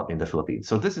in the Philippines.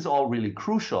 So this is all really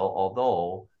crucial,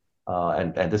 although,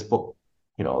 and this book,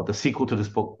 the sequel to this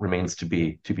book remains to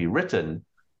be written.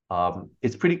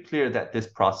 It's pretty clear that this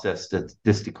process,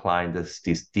 this decline,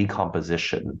 this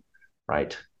decomposition,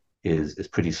 right, is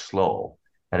pretty slow,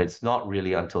 and it's not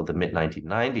really until the mid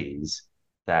 1990s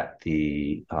that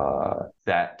the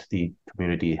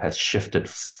community has shifted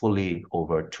fully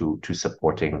over to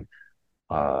supporting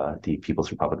the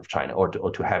People's Republic of China, or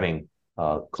to having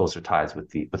closer ties with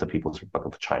the People's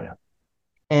Republic of China.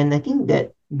 And I think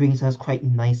that brings us quite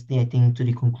nicely, I think, to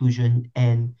the conclusion.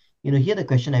 And here the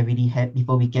question I really had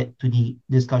before we get to the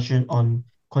discussion on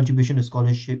contribution to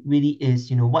scholarship really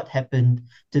is, what happened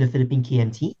to the Philippine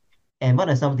KMT, and what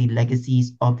are some of the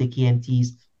legacies of the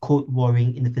KMT's code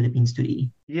warring in the Philippines today?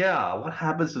 Yeah, what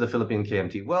happens to the Philippine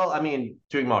KMT? Well, I mean,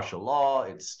 during martial law,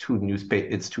 it's two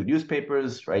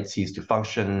newspapers, right, cease to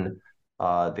function.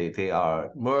 They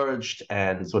are merged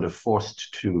and sort of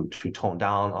forced to tone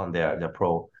down on their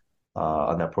pro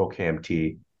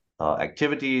KMT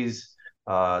activities.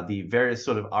 The various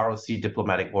sort of ROC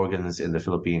diplomatic organs in the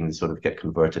Philippines sort of get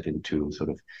converted into sort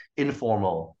of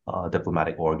informal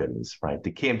diplomatic organs, right?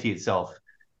 The KMT itself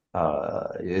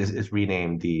is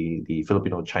renamed the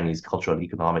Filipino Chinese Cultural and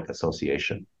Economic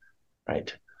Association,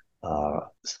 right?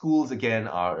 Schools again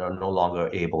are no longer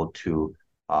able to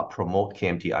promote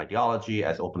KMT ideology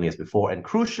as openly as before, and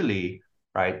crucially,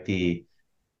 right, the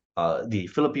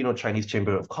Filipino-Chinese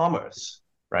Chamber of Commerce,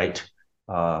 right,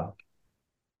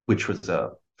 which was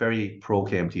a very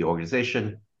pro-KMT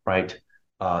organization, right,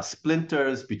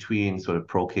 splinters between sort of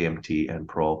pro-KMT and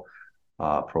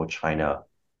pro-China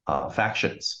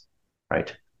factions,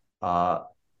 right?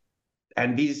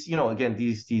 And these, again,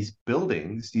 these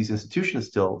buildings, these institutions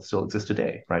still exist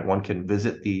today, right? One can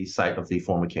visit the site of the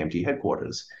former KMT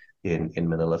headquarters in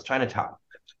Manila's Chinatown,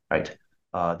 right?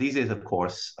 These days, of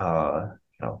course, the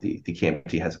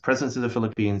KMT has a presence in the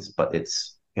Philippines, but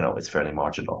it's fairly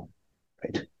marginal,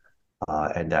 right?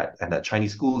 And that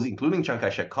Chinese schools, including Chiang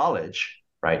Kai-shek College,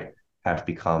 right, have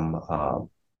become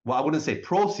well, I wouldn't say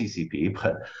pro CCP,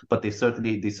 but they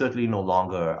certainly no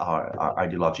longer are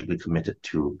ideologically committed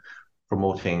to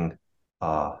promoting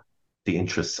the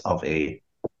interests of a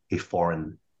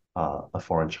foreign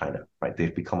China, right?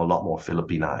 They've become a lot more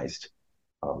Filipinized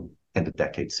in the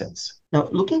decades since. Now,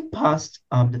 looking past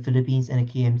the Philippines and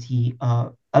the KMT,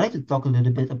 I'd like to talk a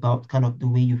little bit about kind of the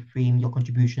way you frame your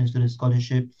contributions to the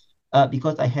scholarship,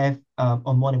 because I have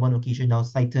on more than one occasion now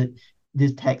cited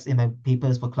this text in my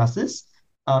papers for classes.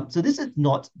 So this is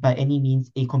not by any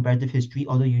means a comparative history,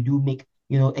 although you do make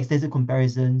extensive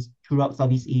comparisons throughout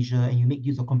Southeast Asia and you make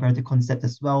use of comparative concepts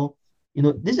as well.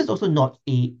 This is also not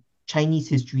a Chinese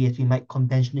history as we might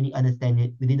conventionally understand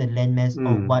it within the landmass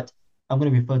of what I'm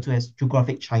going to refer to as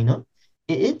geographic China.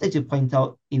 It is, as you point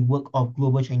out, a work of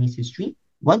global Chinese history,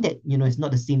 one that is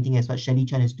not the same thing as what Shelley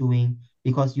Chan is doing,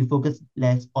 because you focus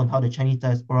less on how the Chinese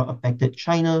diaspora affected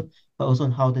China, but also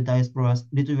on how the diaspora's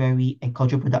literary and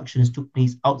cultural productions took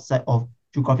place outside of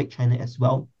geographic China as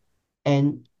well.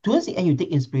 And towards the end, you take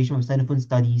inspiration from Sinophone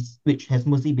studies, which has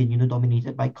mostly been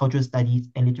dominated by cultural studies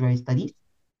and literary studies,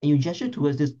 and you gesture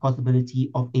towards this possibility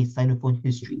of a Sinophone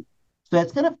history. So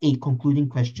that's kind of a concluding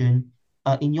question.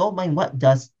 In your mind, what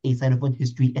does a Sinophone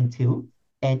history entail?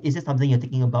 And is this something you're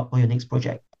thinking about for your next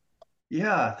project?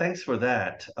 Yeah, thanks for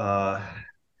that.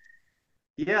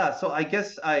 Yeah, so I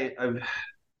guess I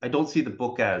don't see the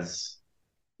book as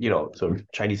sort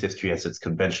of Chinese history as it's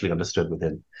conventionally understood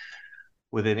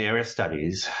within area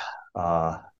studies.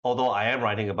 Although I am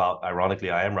writing about,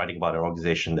 ironically, I am writing about an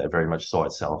organization that very much saw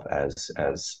itself as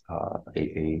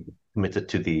a committed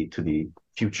to the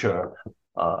future,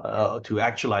 to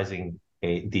actualizing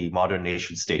the modern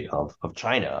nation state of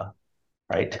China,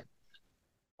 right?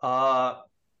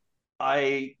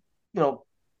 I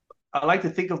I like to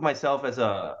think of myself as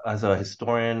a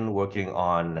historian working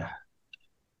on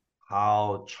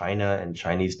how China and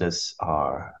Chineseness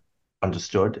are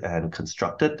understood and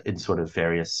constructed in sort of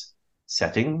various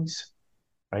settings,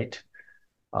 right?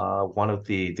 One of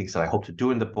the things that I hope to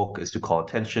do in the book is to call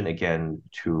attention again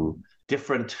to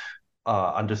different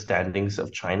understandings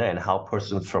of China and how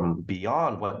persons from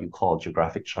beyond what you call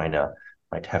geographic China,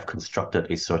 right, have constructed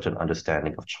a certain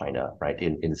understanding of China, right,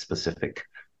 in specific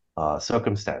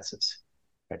circumstances.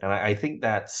 Right? And I think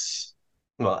that's,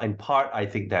 well, in part, I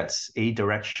think that's a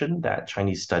direction that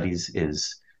Chinese studies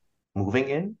is moving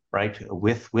in, right?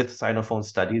 With Sinophone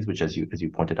studies, which, as you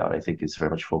pointed out, I think is very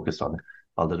much focused on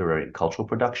literary and cultural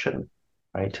production,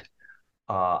 right?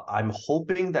 I'm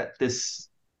hoping that this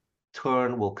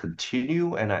turn will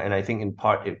continue, and I think in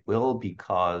part it will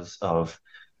because of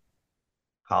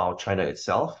how China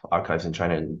itself, archives in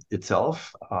China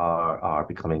itself, are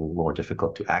becoming more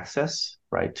difficult to access,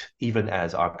 right? Even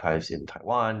as archives in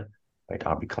Taiwan, right,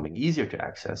 are becoming easier to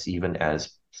access, even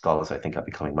as scholars, I think, are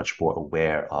becoming much more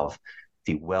aware of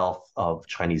the wealth of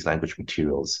Chinese language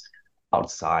materials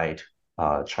outside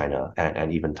China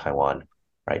and even Taiwan,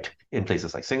 right? In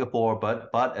places like Singapore, but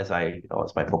as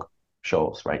as my book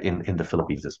shows, right, in the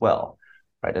Philippines as well,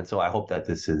 right? And so I hope that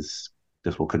this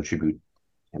will contribute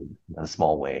in a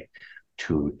small way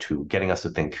to getting us to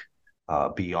think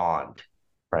beyond,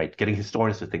 right? Getting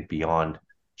historians to think beyond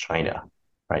China,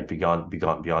 right?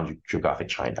 Beyond geographic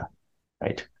China,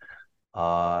 right?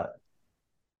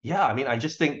 Yeah, I mean, I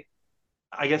just think,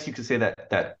 I guess you could say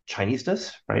that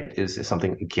Chineseness, right, is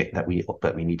something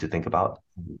that we need to think about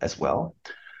as well,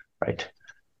 right?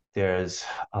 There's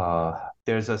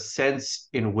a sense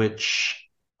in which,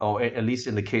 or at least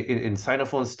in the case in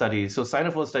Sinophone studies. So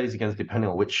Sinophone studies, again, depending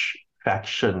on which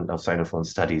faction of Sinophone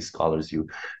studies scholars you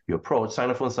approach,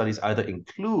 Sinophone studies either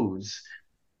includes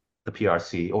the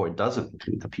PRC or it doesn't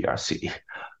include the PRC,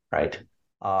 right?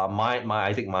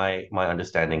 I think my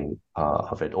understanding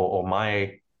of it, or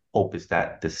my hope is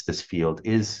that this field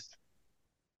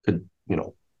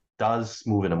does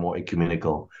move in a more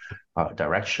ecumenical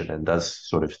direction and does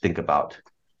sort of think about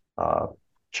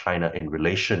China in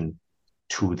relation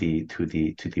to the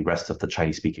rest of the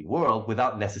Chinese-speaking world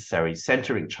without necessarily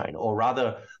centering China, or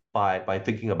rather by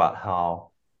thinking about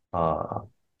how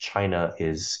China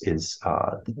is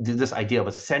this idea of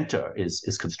a center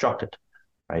is constructed,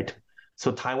 right?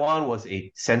 So Taiwan was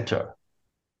a center,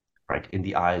 right, in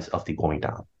the eyes of the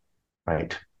Kuomintang,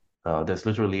 right? There's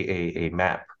literally a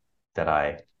map that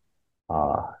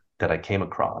uh, I came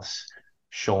across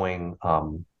showing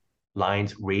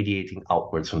lines radiating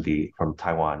outwards from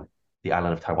Taiwan, the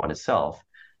island of Taiwan itself,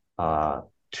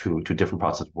 to different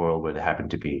parts of the world where there happen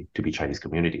to be Chinese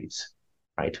communities,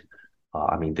 right?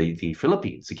 I mean, the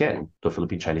Philippines, again, the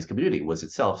Philippine Chinese community was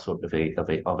itself sort of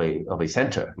a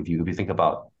center. If you think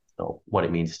about, what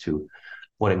it means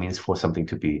for something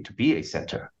to be a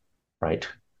center, right?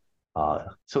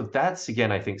 So that's,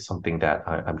 again, I think, something that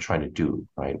I'm trying to do,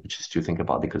 right? Which is to think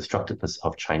about the constructedness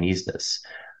of Chineseness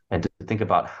and to think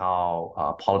about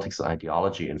how politics and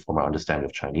ideology inform our understanding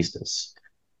of Chineseness.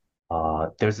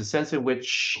 There's a sense in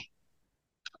which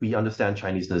we understand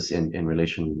Chineseness in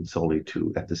relation solely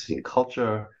to ethnicity and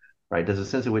culture, right? There's a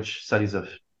sense in which studies of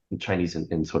Chinese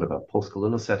in sort of a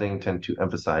post-colonial setting tend to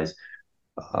emphasize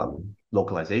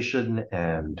localization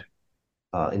and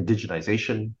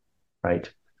indigenization, right?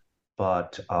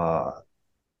 But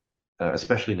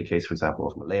especially in the case, for example,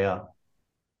 of Malaya.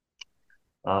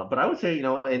 But I would say,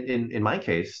 in my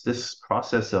case, this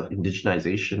process of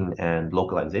indigenization and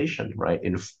localization, right,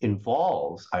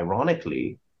 involves,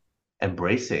 ironically,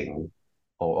 embracing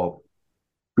or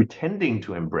pretending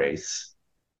to embrace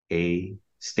a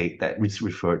state that is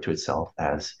referred to itself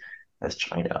as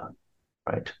China,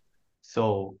 right?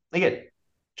 So again,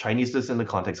 Chineseness in the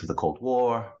context of the Cold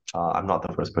War, I'm not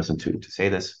the first person to say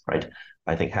this, right?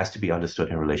 I think has to be understood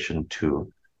in relation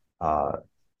to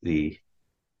the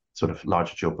sort of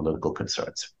large geopolitical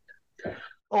concerns. Okay.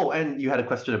 Oh, and you had a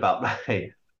question about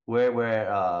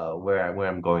where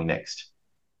I'm going next.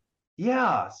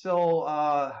 Yeah, so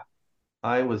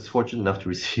I was fortunate enough to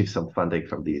receive some funding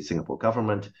from the Singapore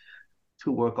government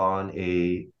to work on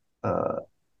a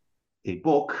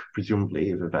book, presumably,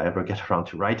 if I ever get around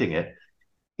to writing it,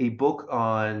 a book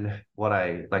on what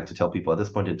I like to tell people at this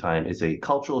point in time is a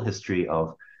cultural history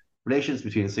of relations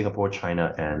between Singapore,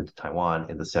 China, and Taiwan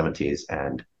in the 70s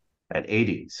and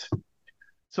 80s.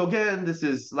 So again, this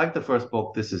is like the first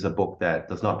book. This is a book that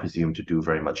does not presume to do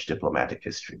very much diplomatic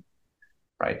history,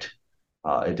 right?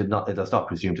 It does not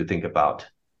presume to think about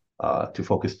to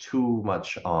focus too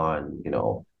much on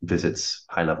visits,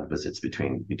 high-level visits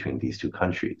between these two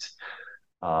countries.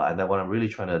 And then what I'm really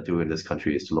trying to do in this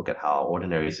country is to look at how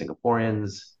ordinary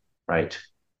Singaporeans, right,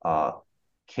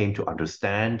 came to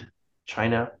understand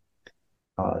China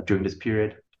during this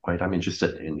period. Right, I'm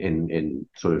interested in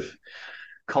sort of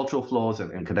cultural flows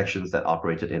and connections that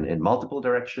operated in multiple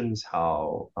directions.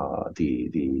 How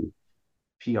the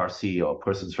PRC or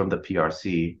persons from the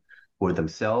PRC were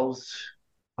themselves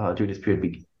during this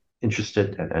period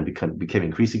interested and became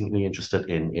increasingly interested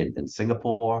in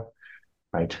Singapore,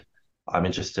 right? I'm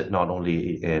interested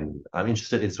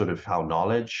in sort of how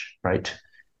knowledge, right,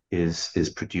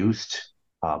 is produced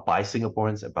by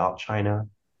Singaporeans about China,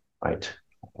 right?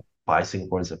 By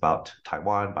Singaporeans about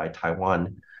Taiwan, by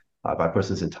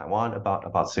persons in Taiwan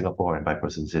about Singapore, and by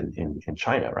persons in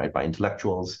China, right? By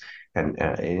intellectuals and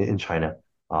in China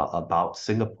about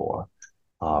Singapore.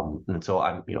 And so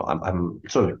I'm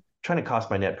sort of trying to cast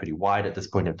my net pretty wide at this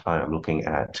point in time. I'm looking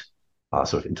at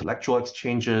sort of intellectual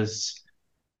exchanges.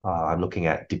 I'm looking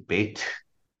at debate,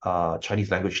 Chinese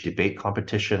language debate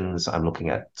competitions. I'm looking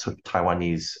at sort of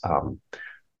Taiwanese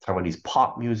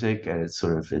pop music and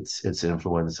its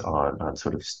influence on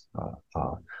sort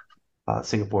of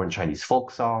Singapore and Chinese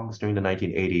folk songs during the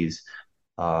 1980s.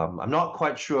 I'm not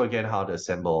quite sure again how to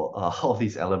assemble all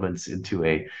these elements into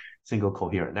a single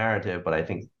coherent narrative, but I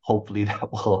think hopefully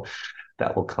that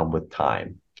will come with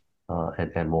time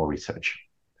and more research.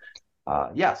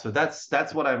 So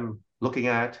that's what I'm looking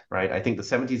at, right? I think the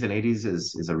 70s and 80s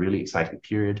is a really exciting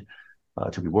period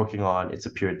to be working on. It's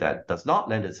a period that does not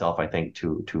lend itself, I think,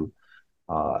 to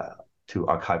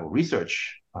archival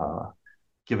research,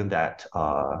 given that,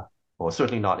 well,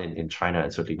 certainly not in China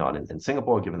and certainly not in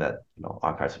Singapore, given that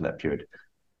archives from that period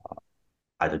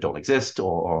either don't exist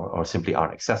or simply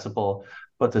aren't accessible.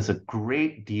 But there's a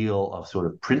great deal of sort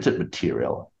of printed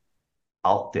material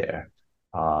out there,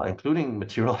 including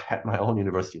material at my own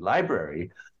university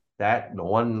library that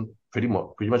pretty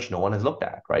much no one has looked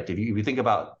at, right? If you think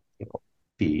about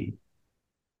the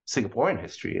Singaporean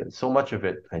history, and so much of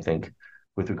it, I think,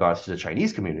 with regards to the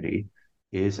Chinese community,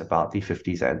 is about the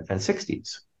 50s and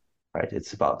 60s, right?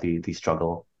 It's about the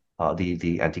struggle,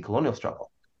 the anti-colonial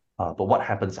struggle. But what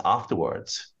happens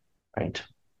afterwards, right?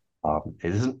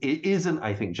 It isn't,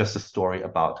 I think, just a story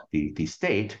about the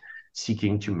state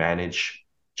seeking to manage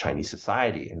Chinese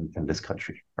society in this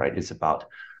country, right? It's about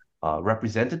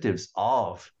representatives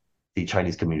of the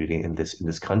Chinese community in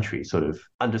this country, sort of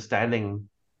understanding,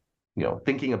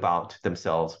 thinking about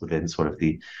themselves within sort of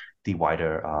the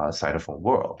wider Sinophone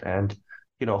world, and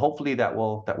hopefully that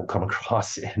will come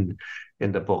across in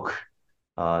the book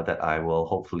that I will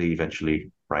hopefully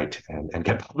eventually write and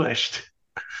get published.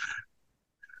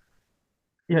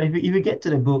 Yeah, if you get to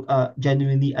the book,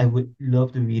 genuinely, I would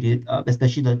love to read it,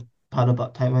 especially the part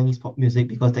about Taiwanese pop music,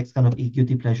 because that's kind of a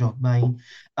guilty pleasure of mine.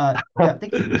 Yeah,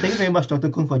 thank you very much, Dr.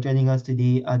 Kung, for joining us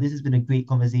today. This has been a great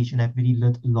conversation. I've really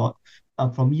learned a lot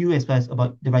from you as well as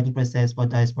about the writing process for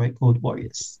Diasporic Code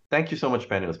Warriors. Thank you so much,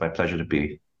 Ben. It was my pleasure to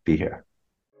be here.